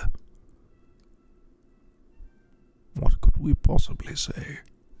say here? What could we possibly say?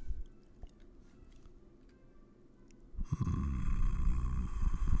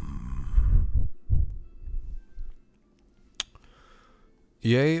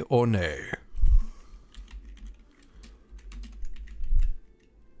 Yay or nay?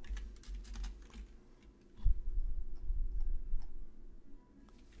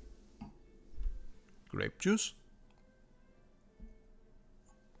 Grape juice?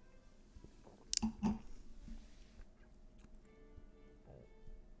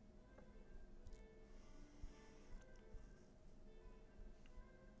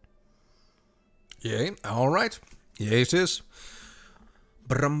 Yay, all right. Yay it is.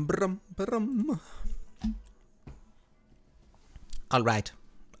 Brum, brum, brum. All right.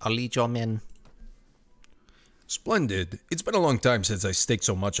 I'll lead your men. Splendid. It's been a long time since I staked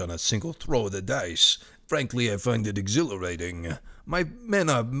so much on a single throw of the dice. Frankly, I find it exhilarating. My men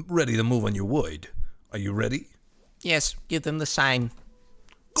are ready to move on your word. Are you ready? Yes, give them the sign.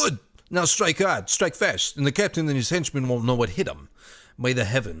 Good. Now strike hard, strike fast, and the captain and his henchmen won't know what hit them. May the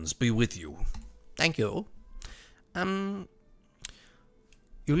heavens be with you. Thank you. You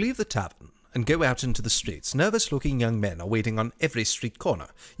leave the tavern and go out into the streets. Nervous-looking young men are waiting on every street corner.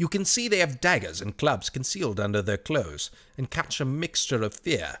 You can see they have daggers and clubs concealed under their clothes, and catch a mixture of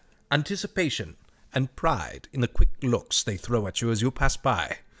fear, anticipation, and pride in the quick looks they throw at you as you pass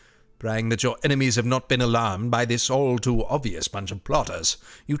by. Praying that your enemies have not been alarmed by this all-too-obvious bunch of plotters,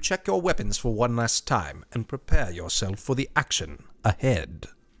 you check your weapons for one last time and prepare yourself for the action ahead.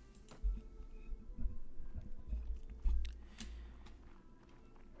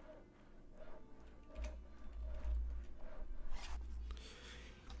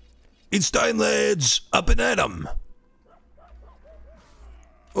 It's time, lads. Up and at 'em.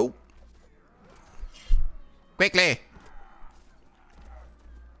 Oh. Quickly.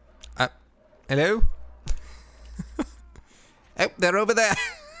 Hello? Oh, they're over there.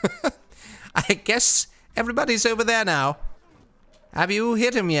 I guess everybody's over there now. Have you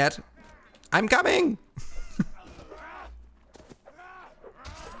hit him yet? I'm coming.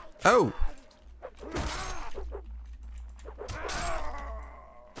 Oh.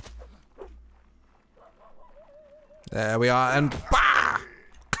 There we are, and bah!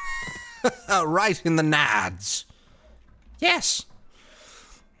 Right in the nads. Yes.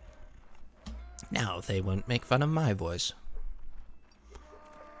 Now they won't make fun of my voice.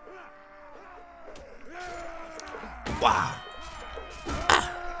 Wow.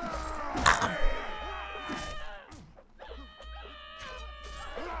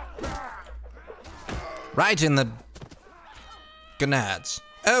 Right in the gonads.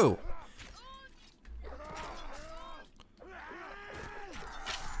 Oh.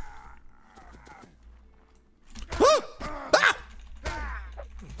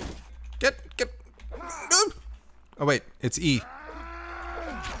 Get. Oh, wait, it's E.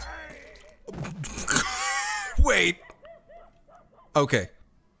 Wait. Okay.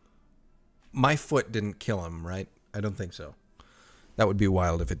 My foot didn't kill him, right? I don't think so. That would be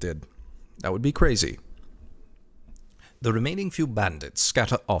wild if it did. That would be crazy. The remaining few bandits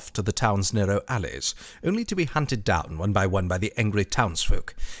scatter off to the town's narrow alleys, only to be hunted down one by the angry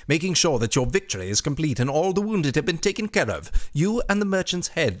townsfolk. Making sure that your victory is complete and all the wounded have been taken care of, you and the merchants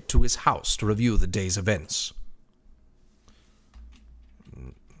head to his house to review the day's events.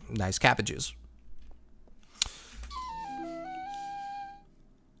 Nice cabbages.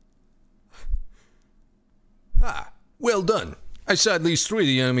 Ah, well done. I saw at least 3 of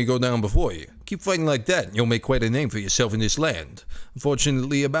the enemy go down before you. Keep fighting like that, and you'll make quite a name for yourself in this land.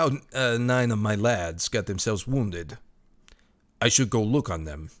 Unfortunately, about 9 of my lads got themselves wounded. I should go look on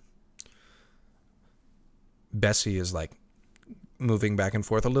them. Bessie is, like, moving back and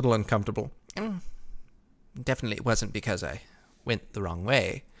forth, a little uncomfortable. Definitely wasn't because I went the wrong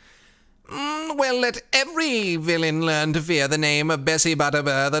way. Well, let every villain learn to fear the name of Bessie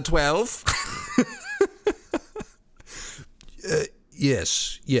Butterbur the 12th.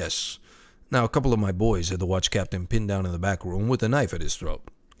 Yes. Now, a couple of my boys had the watch captain pinned down in the back room with a knife at his throat.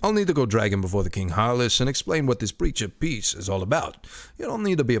 I'll need to go drag him before the King Harless and explain what this breach of peace is all about. You don't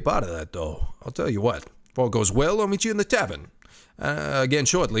need to be a part of that, though. I'll tell you what. If all goes well, I'll meet you in the tavern. Again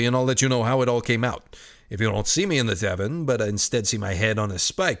shortly, and I'll let you know how it all came out. If you don't see me in the tavern, but instead see my head on a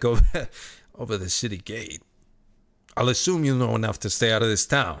spike over the city gate, I'll assume you know enough to stay out of this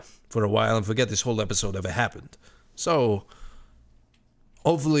town for a while and forget this whole episode ever happened. So,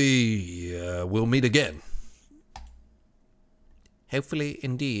 hopefully, we'll meet again. Hopefully,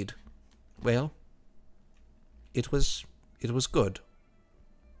 indeed. Well, it was good.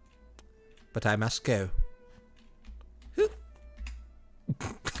 But I must go.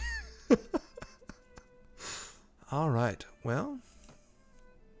 All right, well,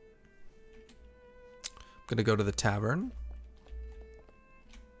 I'm gonna go to the tavern.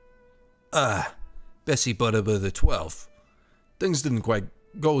 Bessie Butterbur the 12th. Things didn't quite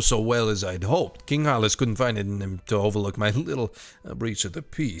go so well as I'd hoped. King Harless couldn't find it in him to overlook my little breach of the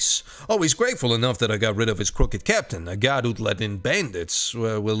peace. Oh, he's grateful enough that I got rid of his crooked captain, a god who'd let in bandits.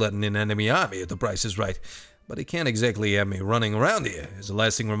 We're letting in enemy army if the price is right. But he can't exactly have me running around here as a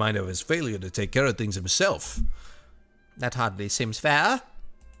lasting reminder of his failure to take care of things himself. That hardly seems fair.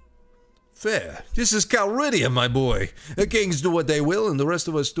 Fair. This is Calradia, my boy. The kings do what they will, and the rest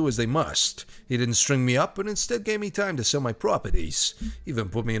of us do as they must. He didn't string me up, but instead gave me time to sell my properties. Even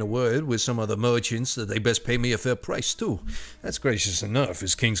put me in a word with some other merchants that they best pay me a fair price, too. That's gracious enough,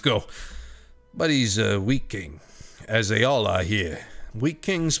 as kings go. But he's a weak king, as they all are here. Weak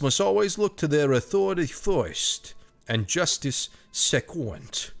kings must always look to their authority first, and justice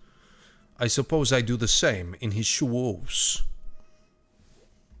second. I suppose I do the same in his shoes.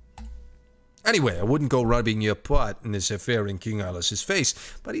 Anyway, I wouldn't go rubbing your part in this affair in King Harless's face,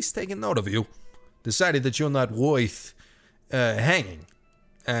 but he's taken note of you. Decided that you're not worth hanging.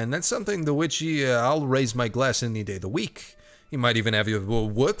 And that's something to which I'll raise my glass any day of the week. He might even have you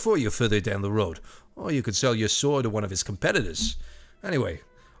work for you further down the road. Or you could sell your sword to one of his competitors. Anyway,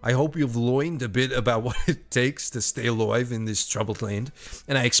 I hope you've learned a bit about what it takes to stay alive in this troubled land.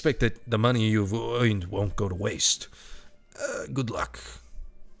 And I expect that the money you've earned won't go to waste. Good luck.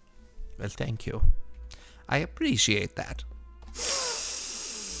 Well, thank you. I appreciate that.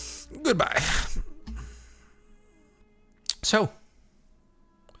 Goodbye. So,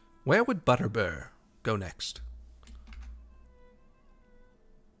 where would Butterbur go next?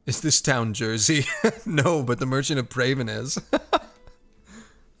 Is this town Jersey? No, but the Merchant of Praven is.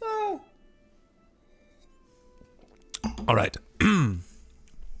 All right. Do you want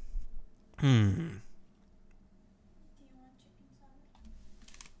chicken salad?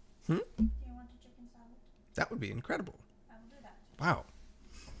 Hmm? Do you want a chicken salad? That would be incredible. I will do that. Wow.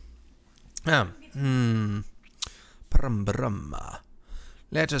 Brum.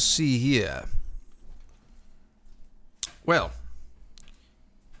 Let us see here. Well,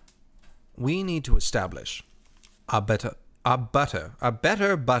 we need to establish a better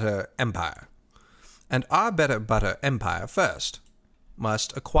butter empire. And our better butter empire first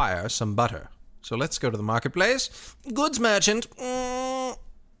must acquire some butter. So let's go to the marketplace. Goods merchant.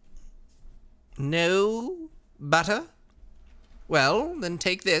 No butter? Well, then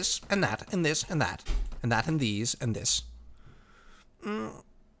take this, and that, and this, and that. And that, and these, and this.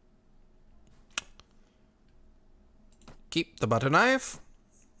 Keep the butter knife.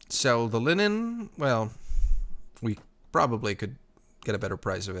 Sell the linen. Well, we probably could get a better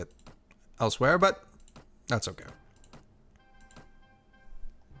price of it elsewhere, but that's okay.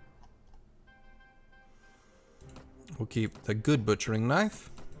 We'll keep the good butchering knife.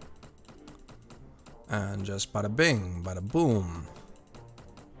 And just bada bing, bada boom.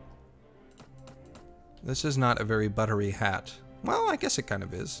 This is not a very buttery hat. Well, I guess it kind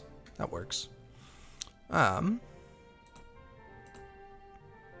of is. That works.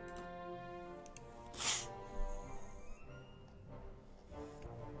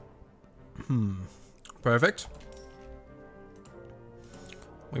 Perfect.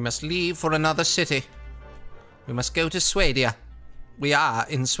 We must leave for another city. We must go to Swadia. We are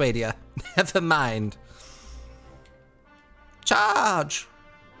in Swadia. Never mind. Charge!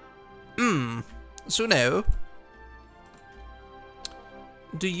 Suno.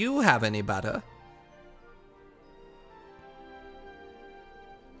 Do you have any butter?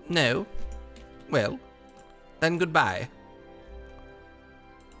 No? Well, then goodbye.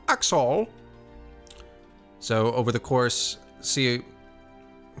 Axol. So over the course, see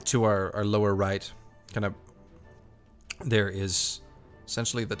to our lower right, kind of, there is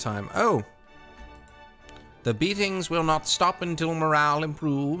essentially the time. Oh! The beatings will not stop until morale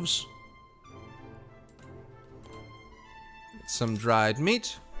improves. Some dried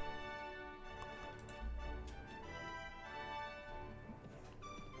meat.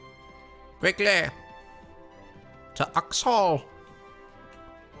 Quickly! To Uxhall!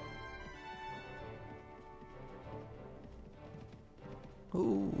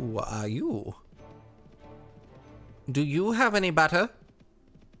 Who are you? Do you have any butter?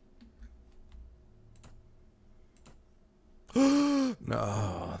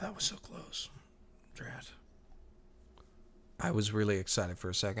 No, that was so close. Drat. I was really excited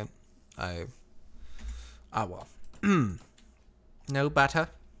for a second. Well. No butter?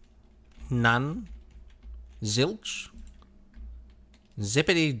 None? Zilch?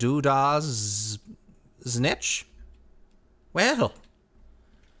 Zippity doodahs snitch? Well,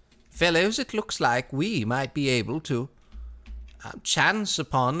 fellows, it looks like we might be able to chance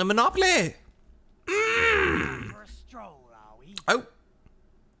upon a monopoly. Oh.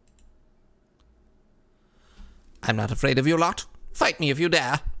 I'm not afraid of you lot. Fight me if you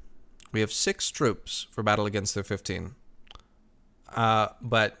dare. We have 6 troops for battle against their 15.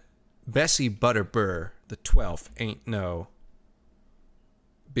 But Bessie Butterbur, the 12th, ain't no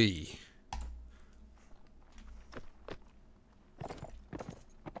B.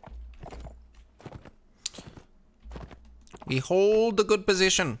 We hold the good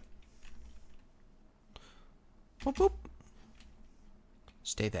position. Boop, boop.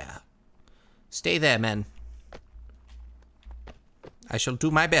 Stay there. Stay there, men. I shall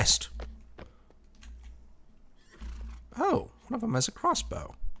do my best. Oh, one of them has a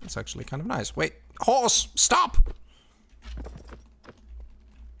crossbow. That's actually kind of nice. Wait, horse, stop!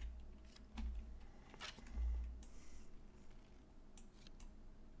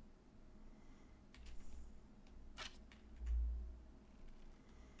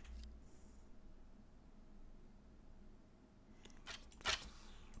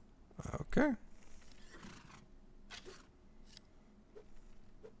 Okay.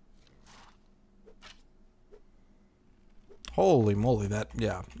 Holy moly,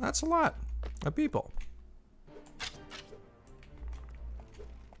 that's a lot of people.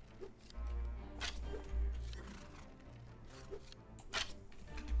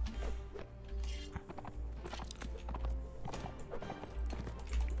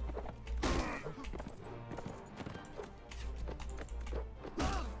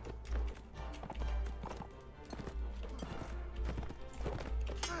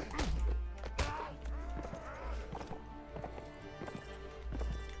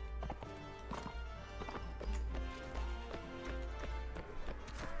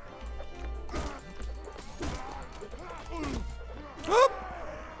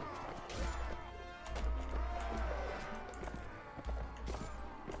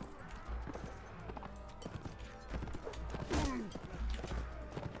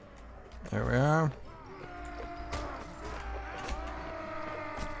 There we are.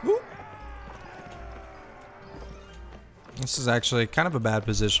 Whoop. This is actually kind of a bad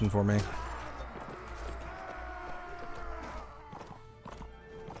position for me.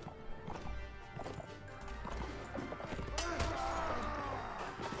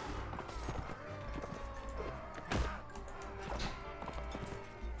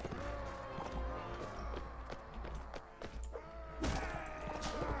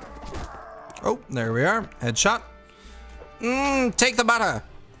 Oh, there we are. Headshot. Take the butter.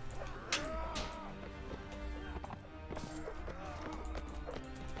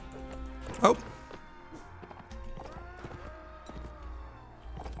 Oh.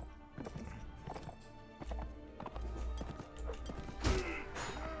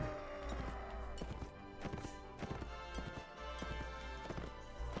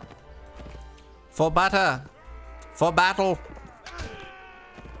 For butter. For battle.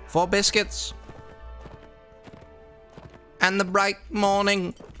 For biscuits. And the bright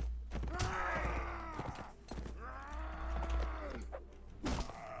morning.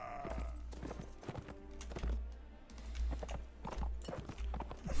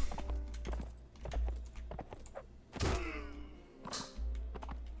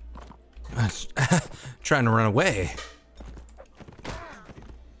 Trying to run away.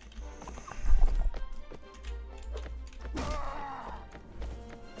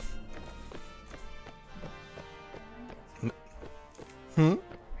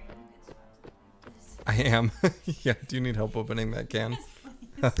 I am. Yeah, do you need help opening that can?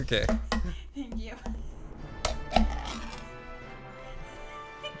 Yes, please. Okay. Thank you.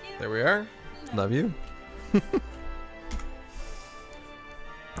 There we are. Love you.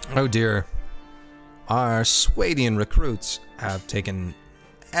 Oh dear. Our Swadian recruits have taken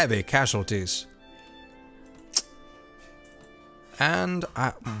heavy casualties. And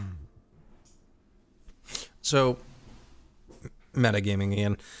so, metagaming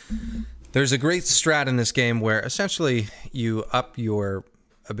again. There's a great strat in this game where essentially you up your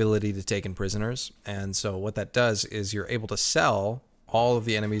ability to take in prisoners. And so what that does is you're able to sell all of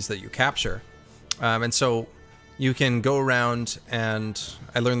the enemies that you capture. And so you can go around and,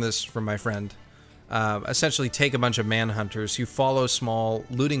 I learned this from my friend, essentially take a bunch of manhunters who follow small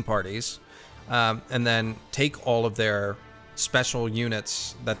looting parties, and then take all of their special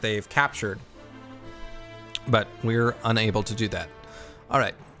units that they've captured. But we're unable to do that. All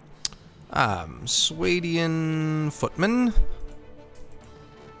right. Swadian footman.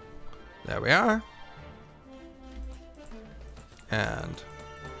 There we are. And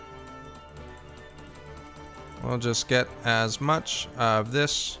we'll just get as much of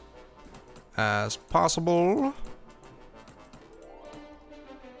this as possible.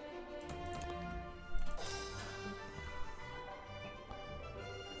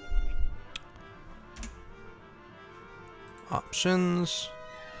 Options.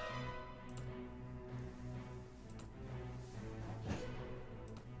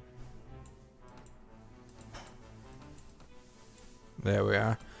 There we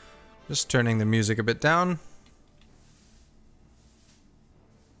are. Just turning the music a bit down.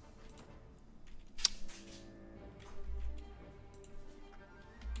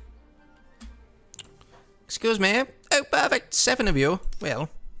 Excuse me. Oh, perfect. 7 of you. Well,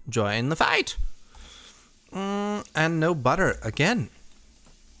 join the fight. And no butter again.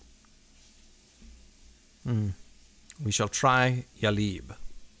 We shall try Yalib.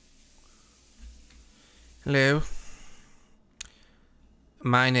 Hello.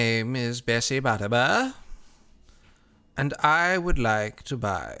 My name is Bessie Butterbear, and I would like to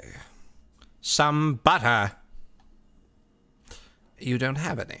buy some butter. You don't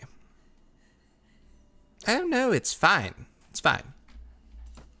have any? Oh no, it's fine. It's fine.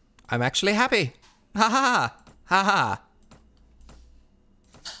 I'm actually happy. Ha ha ha ha.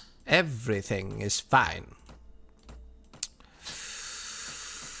 Everything is fine.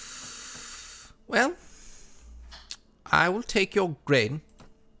 Well, I will take your grain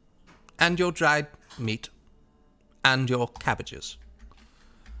and your dried meat and your cabbages.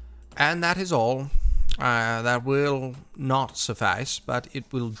 And that is all. That will not suffice, but it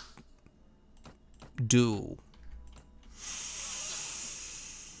will do.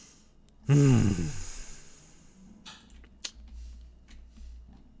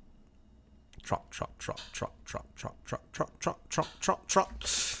 Trot, trot, trot, trot, trot, trot, trot, trot, trot, trot, trot,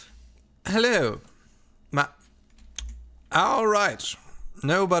 trot. Hello. All right.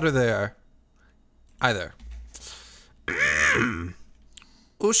 No butter there. Either.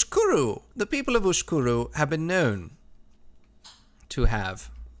 Ushkuru. The people of Ushkuru have been known to have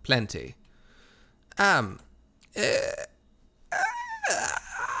plenty.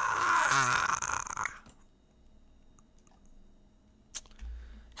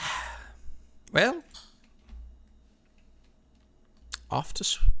 Well, off to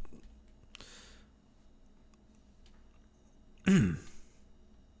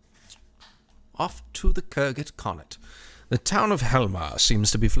off to the Kurgat Connaught. The town of Helmar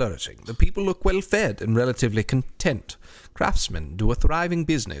seems to be flourishing. The people look well fed and relatively content. Craftsmen do a thriving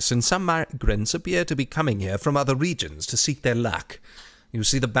business, and some migrants appear to be coming here from other regions to seek their luck. You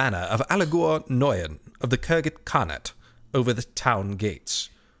see the banner of Alagur Noyan of the Kurgat Connaught over the town gates.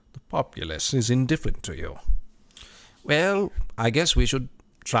 The populace is indifferent to you. Well, I guess we should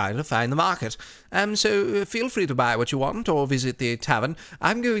try to find the market. So feel free to buy what you want or visit the tavern.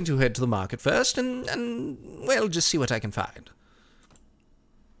 I'm going to head to the market first and well, just see what I can find.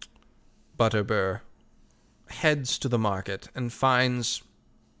 Butterbear heads to the market and finds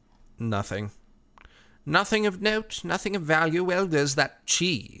nothing. Nothing of note, nothing of value. Well, there's that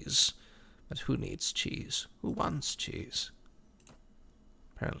cheese. But who needs cheese? Who wants cheese?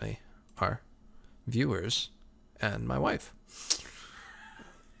 Apparently, our viewers and my wife.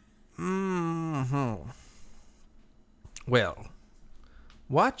 Well,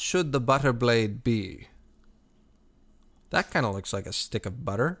 what should the butter blade be? That kind of looks like a stick of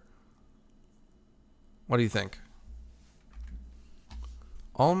butter. What do you think?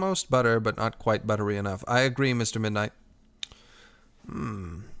 Almost butter, but not quite buttery enough. I agree, Mr. Midnight.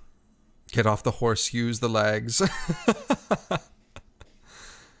 Get off the horse, use the legs.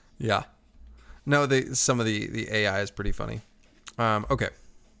 Yeah. No, some of the AI is pretty funny. Okay.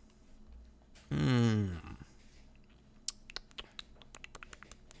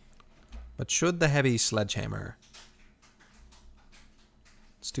 But should the heavy sledgehammer?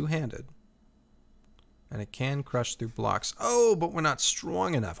 It's two-handed. And it can crush through blocks. Oh, but we're not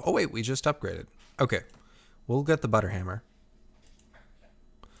strong enough. Oh, wait, we just upgraded. Okay. We'll get the butter hammer.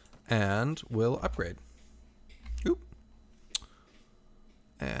 And we'll upgrade. Oop.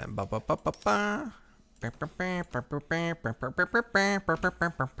 And ba-ba-ba-ba-ba.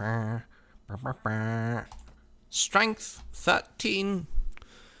 Strength 13.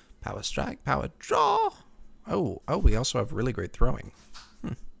 Power strike, power draw. Oh, we also have really great throwing.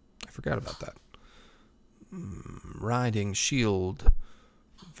 I forgot about that. Riding, shield,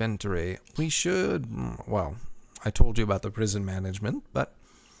 inventory. We should, well, I told you about the prison management, but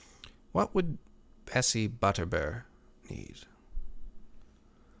what would Bessie Butterbear need?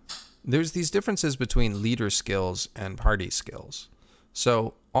 There's these differences between leader skills and party skills.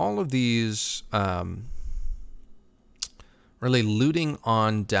 So all of these, really looting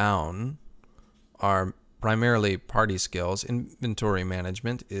on down are primarily party skills. Inventory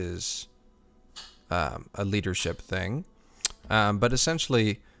management is a leadership thing. But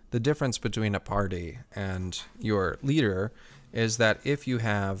essentially, the difference between a party and your leader is that if you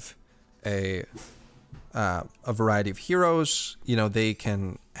have a variety of heroes, you know, they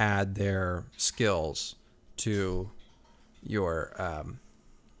can add their skills to your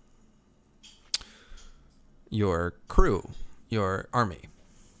crew, your army.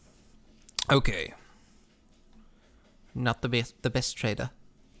 Okay. Not the best trader,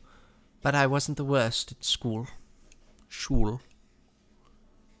 but I wasn't the worst at school.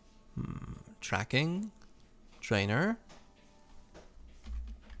 Tracking, trainer.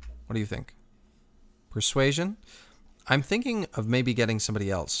 What do you think? Persuasion? I'm thinking of maybe getting somebody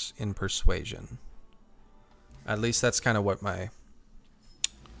else in persuasion. At least that's kind of what my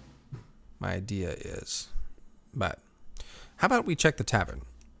idea is. But how about we check the tavern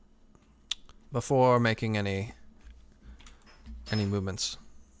before making any movements?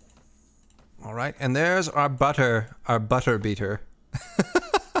 All right, and there's our butter beater.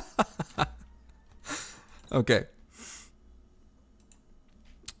 Okay.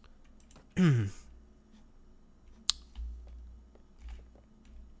 Maybe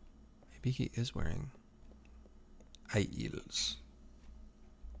he is wearing high heels.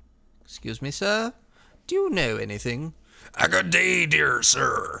 Excuse me, sir. Do you know anything? A good day, dear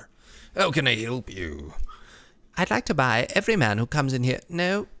sir. How can I help you? I'd like to buy every man who comes in here.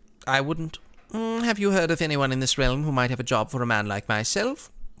 No, I wouldn't. Have you heard of anyone in this realm who might have a job for a man like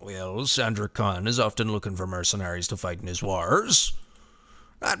myself? Well, Sandra Khan is often looking for mercenaries to fight in his wars.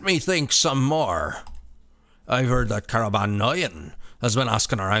 Let me think some more. I've heard that Caravan Noyan has been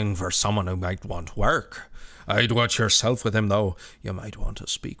asking around for someone who might want work. I'd watch yourself with him, though. You might want to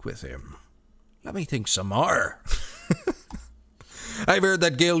speak with him. Let me think some more. I've heard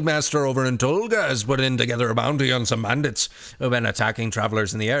that Guildmaster over in Tolga has put in together a bounty on some bandits who've been attacking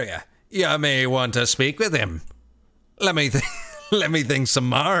travelers in the area. You may want to speak with him. Let me think some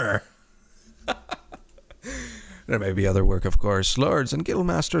more. There may be other work, of course. Lords and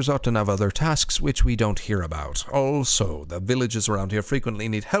guildmasters often have other tasks which we don't hear about. Also, the villages around here frequently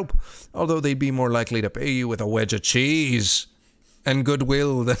need help, although they'd be more likely to pay you with a wedge of cheese and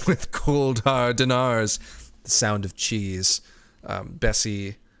goodwill than with cold hard dinars. The sound of cheese.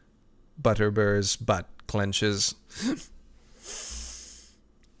 Bessie Butterbear's butt clenches.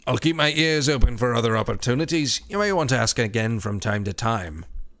 I'll keep my ears open for other opportunities. You may want to ask again from time to time.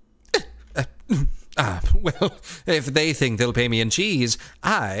 Well, if they think they'll pay me in cheese,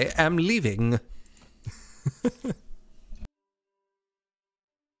 I am leaving.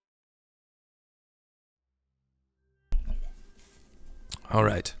 All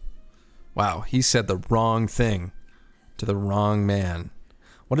right. Wow, he said the wrong thing to the wrong man.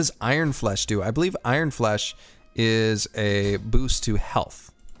 What does Iron Flesh do? I believe Iron Flesh is a boost to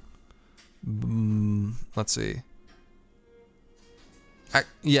health. Let's see.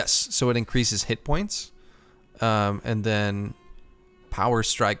 Yes, so it increases hit points. And then power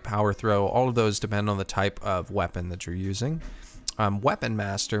strike, power throw, all of those depend on the type of weapon that you're using. Weapon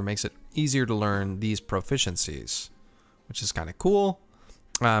Master makes it easier to learn these proficiencies, which is kind of cool.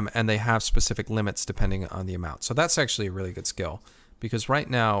 And they have specific limits depending on the amount. So that's actually a really good skill. Because right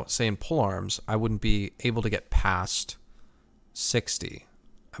now, say in polearms, I wouldn't be able to get past 60,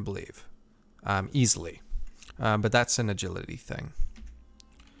 I believe, easily. But that's an agility thing.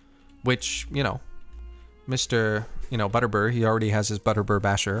 Which, you know, Mr. Butterbear, he already has his Butterbear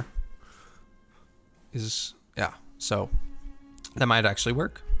Basher. Yeah, so that might actually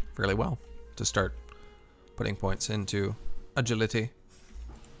work fairly well to start putting points into agility.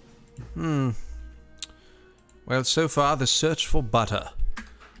 Well, so far the search for butter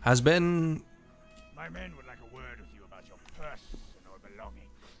has been... My men would like a word with you about your purse and all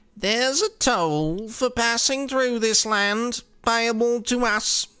belongings. There's a toll for passing through this land, payable to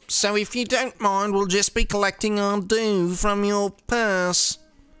us. So if you don't mind, we'll just be collecting our due from your purse.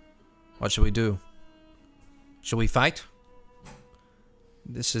 What should we do? Should we fight?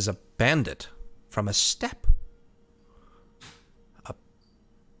 This is a bandit from a step. A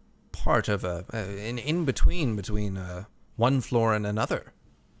part of a... in between one floor and another.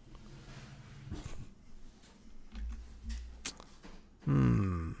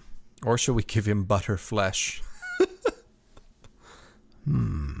 Or should we give him butter flesh?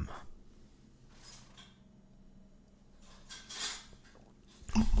 I'm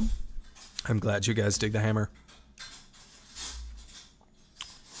glad you guys dig the hammer.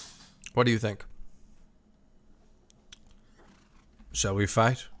 What do you think? Shall we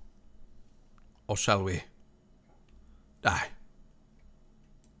fight? Or shall we die?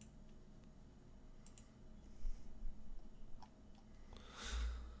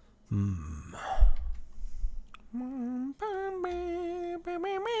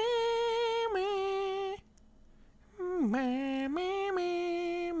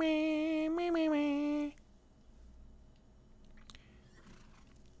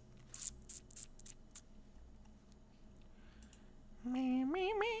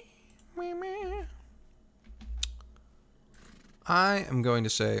 I am going to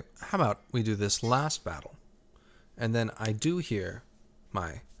say, how about we do this last battle, and then I do hear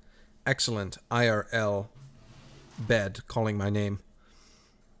my excellent IRL bed calling my name.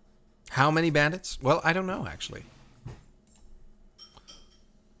 How many bandits? Well, I don't know, actually.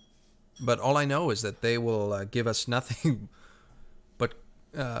 But all I know is that they will give us nothing but...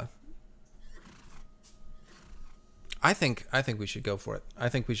 I think we should go for it. I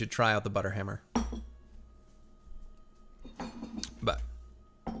think we should try out the butter hammer. But...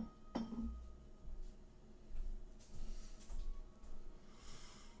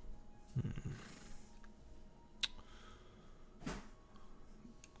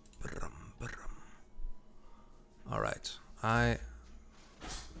 Alright,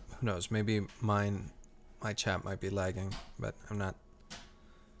 who knows, maybe my chat might be lagging, but I'm not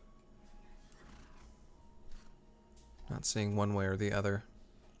seeing one way or the other.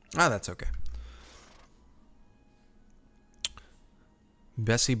 Ah, that's okay.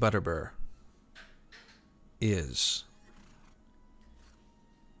 Bessie Butterbur is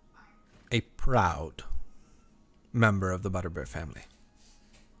a proud member of the Butterbur family.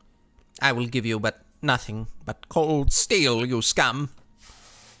 I will give you but nothing but cold steel, you scum.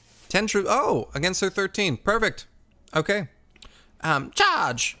 10 troops. Oh, against their 13. Perfect. Okay.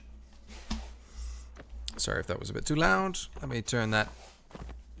 Charge! Sorry if that was a bit too loud. Let me turn that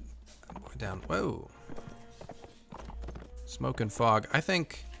down. Whoa. Smoke and fog. I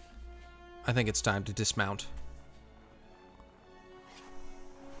think it's time to dismount.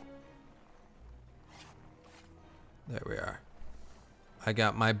 There we are. I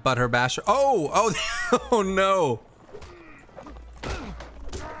got my butter basher. Oh, oh no.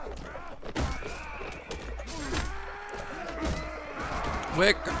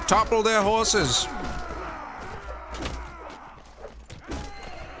 Quick, topple their horses.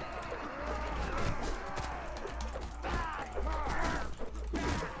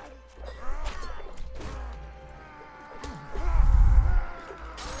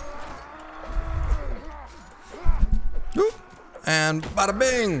 And bada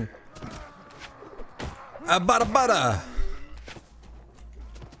bing! Bada bada!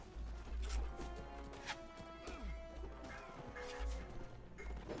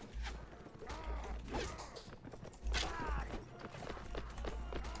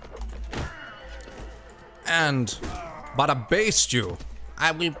 And bada baste you!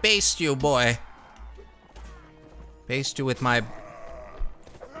 I will baste you, boy! Baste you with my...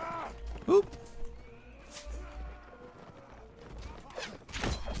 Oop!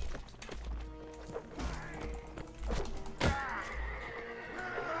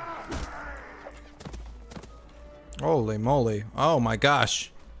 Holy moly. Oh my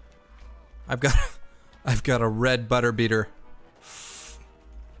gosh. I've got a red butter beater.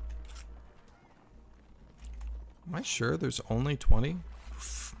 Am I sure there's only 20?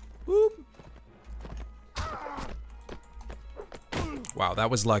 Whoop. Wow, that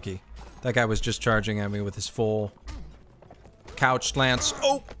was lucky. That guy was just charging at me with his full couched lance.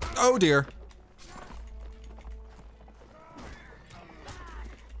 Oh, oh dear.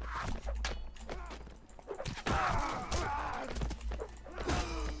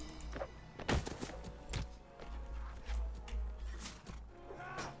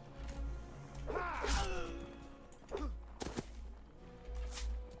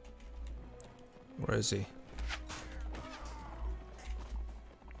 Where is he?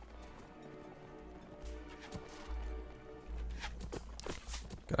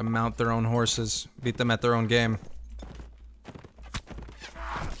 Gotta mount their own horses, beat them at their own game.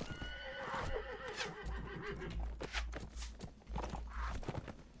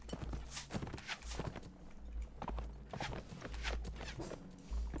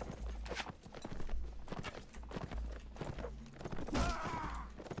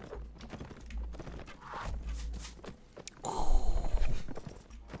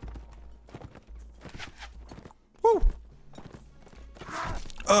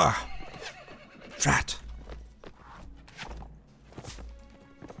 Ugh. Drat.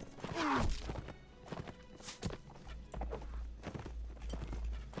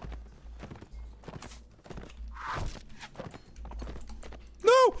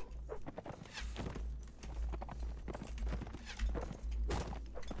 No!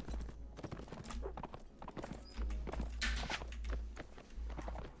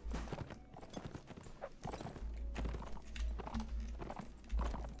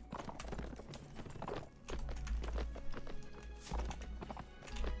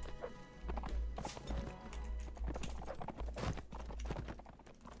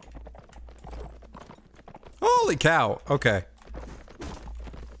 Holy cow. Okay.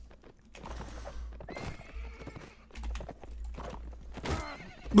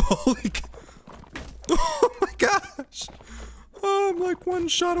 Holy cow. Oh my gosh. Oh, I'm like one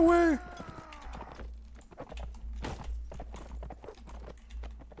shot away.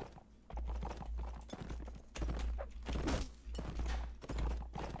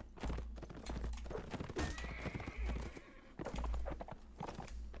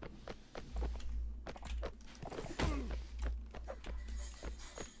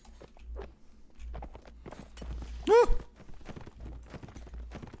 Woo.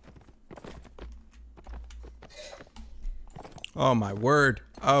 Oh my word.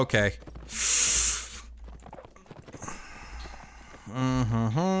 Okay.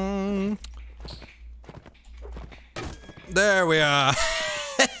 There we are.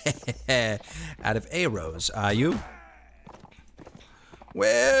 Out of arrows, are you?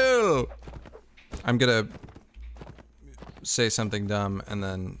 Well, I'm gonna say something dumb and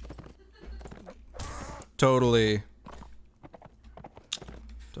then totally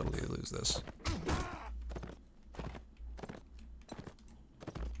lose this.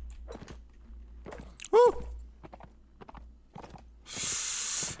 Woo!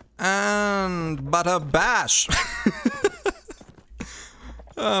 And butter bash.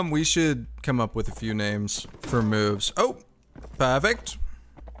 We should come up with a few names for moves. Oh, perfect.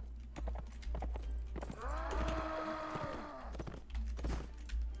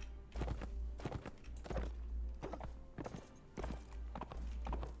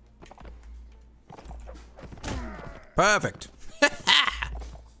 Perfect.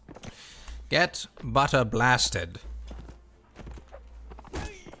 Get butter blasted.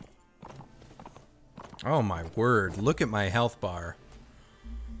 Oh my word, look at my health bar.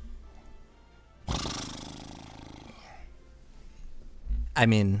 I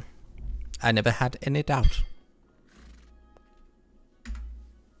mean, I never had any doubt.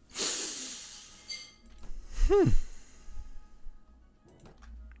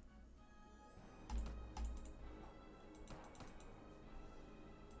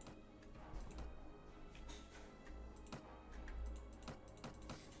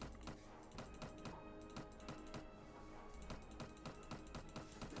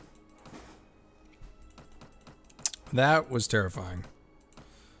 That was terrifying.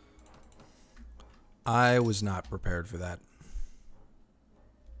 I was not prepared for that.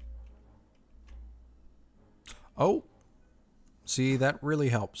 Oh, see, that really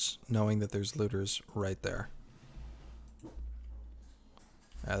helps, knowing that there's looters right there.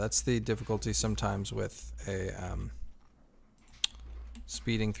 Yeah, that's the difficulty sometimes with a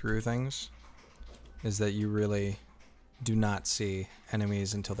speeding through things, is that you really do not see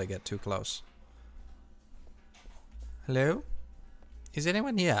enemies until they get too close. Hello? Is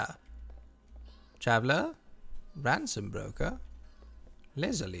anyone here? Traveler? Ransom broker?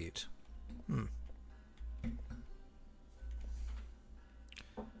 Laser lead?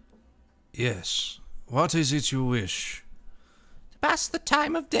 Yes. What is it you wish? To pass the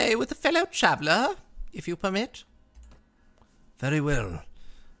time of day with a fellow traveler, if you permit. Very well.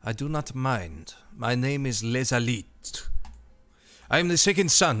 I do not mind. My name is Lesalit. I am the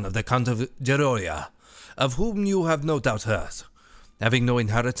second son of the Count of Calradia, of whom you have no doubt heard. Having no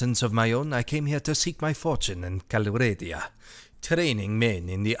inheritance of my own, I came here to seek my fortune in Calradia, training men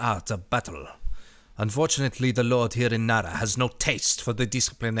in the art of battle. Unfortunately, the Lord here in Nara has no taste for the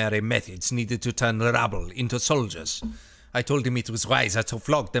disciplinary methods needed to turn rabble into soldiers. I told him it was wiser to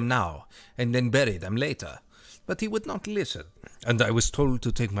flog them now, and then bury them later. But he would not listen, and I was told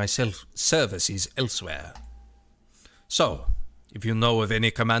to take my services elsewhere. So, if you know of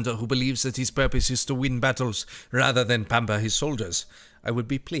any commander who believes that his purpose is to win battles rather than pamper his soldiers, I would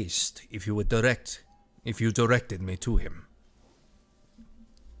be pleased if you directed me to him.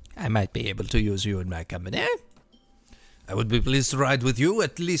 I might be able to use you in my company. I would be pleased to ride with you,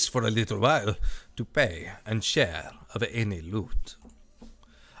 at least for a little while, to pay and share of any loot.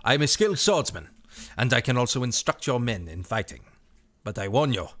 I am a skilled swordsman, and I can also instruct your men in fighting. But I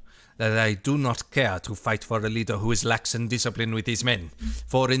warn you that I do not care to fight for a leader who is lax in discipline with his men,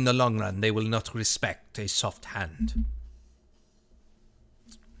 for in the long run they will not respect a soft hand.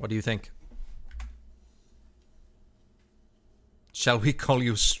 What do you think? Shall we call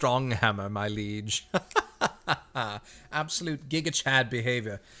you Stronghammer, my liege? Absolute giga-chad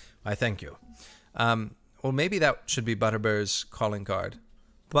behavior. I thank you. Well, maybe that should be Butterbur's calling card.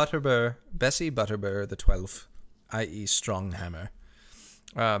 Butterbur, Bessie Butterbur the 12th, i.e. Stronghammer.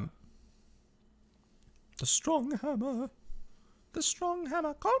 The Stronghammer. The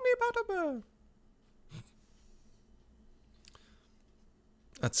Stronghammer. Call me Butterbur.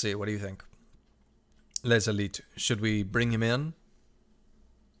 Let's see, what do you think? Les Elite, should we bring him in?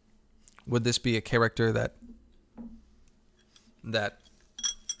 Would this be a character that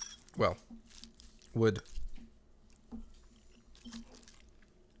well, would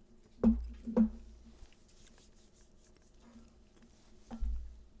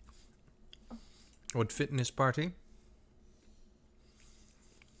fit in his party?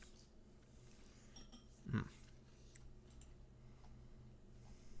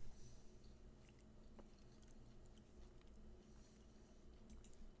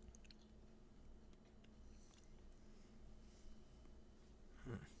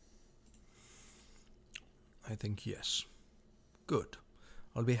 I think yes. Good.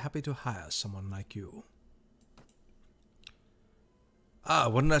 I'll be happy to hire someone like you. Ah,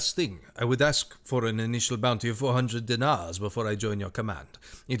 one last thing. I would ask for an initial bounty of 400 dinars before I join your command.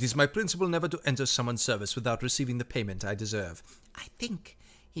 It is my principle never to enter someone's service without receiving the payment I deserve. I think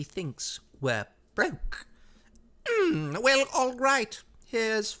he thinks we're broke. Well, all right.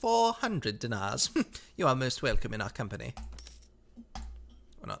 Here's 400 dinars. You are most welcome in our company.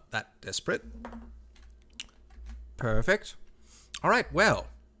 We're not that desperate. Perfect. All right, well,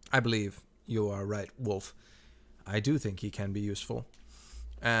 I believe you are right, Wolf. I do think he can be useful.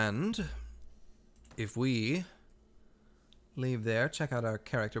 And if we leave there, check out our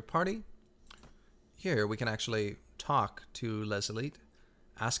character party. Here we can actually talk to Les Elite,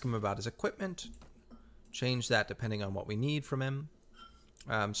 ask him about his equipment, change that depending on what we need from him.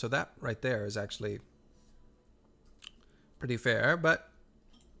 So that right there is actually pretty fair, but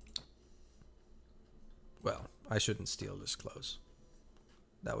well, I shouldn't steal his clothes.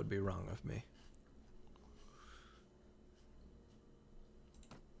 That would be wrong of me.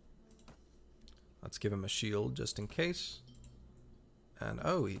 Let's give him a shield just in case. And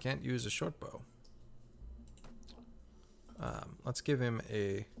oh, he can't use a short bow. Let's give him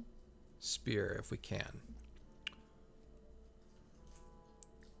a spear if we can.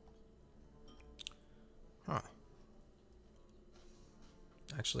 Huh.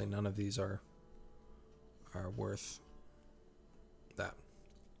 Actually, none of these are worth that.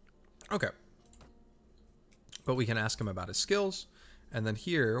 Okay. But we can ask him about his skills, and then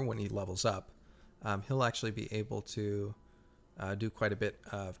here, when he levels up, he'll actually be able to do quite a bit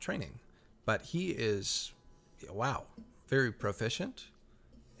of training. But he is, wow, very proficient,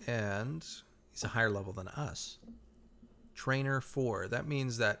 and he's a higher level than us. Trainer 4. That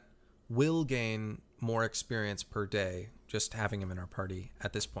means that we'll gain more experience per day just having him in our party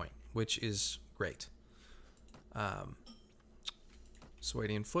at this point, which is great.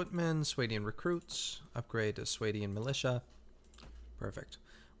 Swadian footmen, Swadian recruits, upgrade to Swadian militia. Perfect.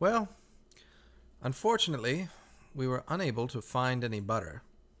 Well, unfortunately, we were unable to find any butter.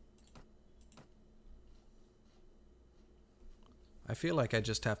 I feel like I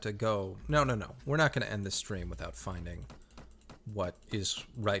just have to go... No. We're not going to end this stream without finding what is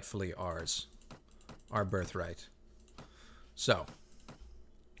rightfully ours. Our birthright. So...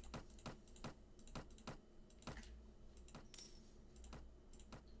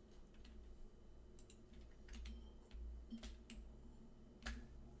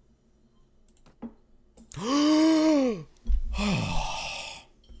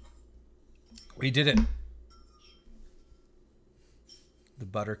 We did it. The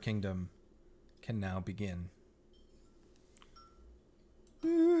Butter Kingdom can now begin.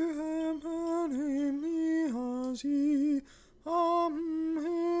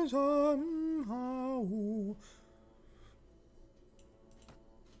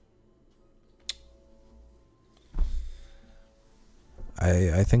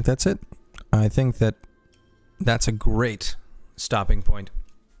 I think that's it. I think that's a great stopping point.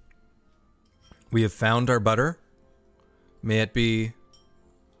 We have found our butter. May it be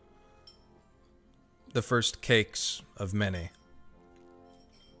the first cakes of many.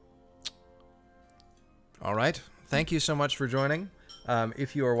 All right. Thank you so much for joining.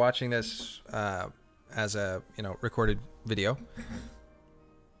 If you are watching this as a recorded video,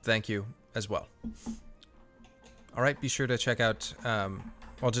 thank you as well. All right, be sure to check out,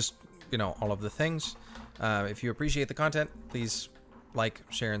 well, just, you know, all of the things. If you appreciate the content, please like,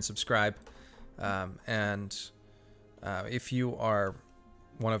 share, and subscribe. And if you are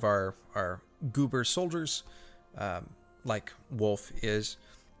one of our goober soldiers, like Wolf is,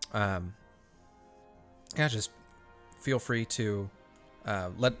 yeah, just feel free to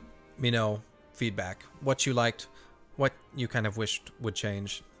let me know feedback, what you liked, what you kind of wished would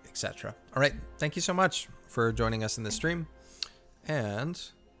change, etc. All right, thank you so much for joining us in this stream. And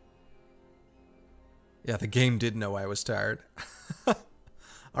yeah, the game did know I was tired. All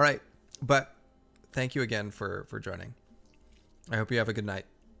right, but thank you again for joining. I hope you have a good night.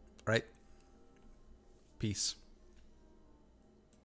 All right, peace.